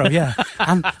then? Jethro, yeah.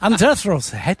 and Jethro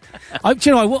said, do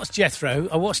you know, I watched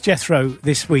Jethro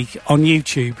this week on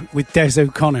YouTube with Des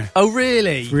O'Connor. Oh,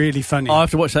 really? It's really funny. I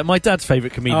have to watch that. My dad's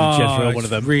favourite comedian, Jethro, it's one of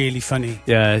them. really funny.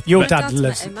 Yeah. Your But- dad Dad's loves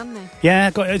met it. him, hasn't he?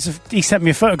 Yeah, he sent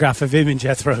me a photograph of him and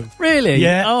Jethro. Really?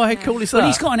 Yeah. Oh, how cool is that? Well,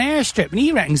 he's got an airstrip, and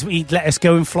he reckons he'd let us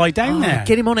go and fly down there.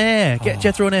 Get him on air. Get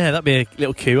Jethro on air. That'd be a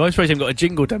little coup. I'm surprised he hasn't got a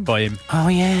jingle done by him. Oh,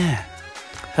 yeah.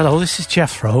 Hello, this is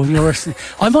Jethro. And you're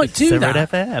I might do Red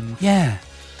that. FM. Yeah.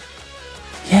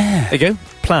 Yeah. There you go.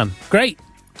 Plan. Great.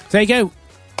 There you go.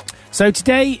 So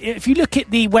today, if you look at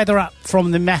the weather app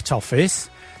from the Met Office,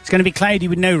 it's going to be cloudy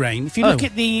with no rain. If you look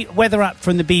at the weather app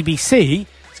from the BBC,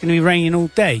 it's going to be raining all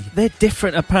day. They're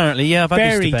different, apparently. Yeah, I've had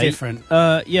Very this debate.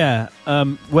 different. Yeah.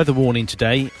 Weather warning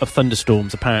today of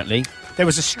thunderstorms, apparently. There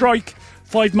was a strike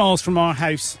 5 miles from our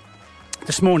house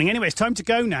this morning. Anyway, it's time to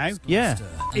go now. Yeah.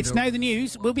 It's now the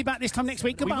news. We'll be back this time next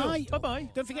week. Goodbye. Bye-bye.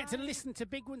 Don't forget to listen to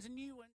Big Ones and New Ones.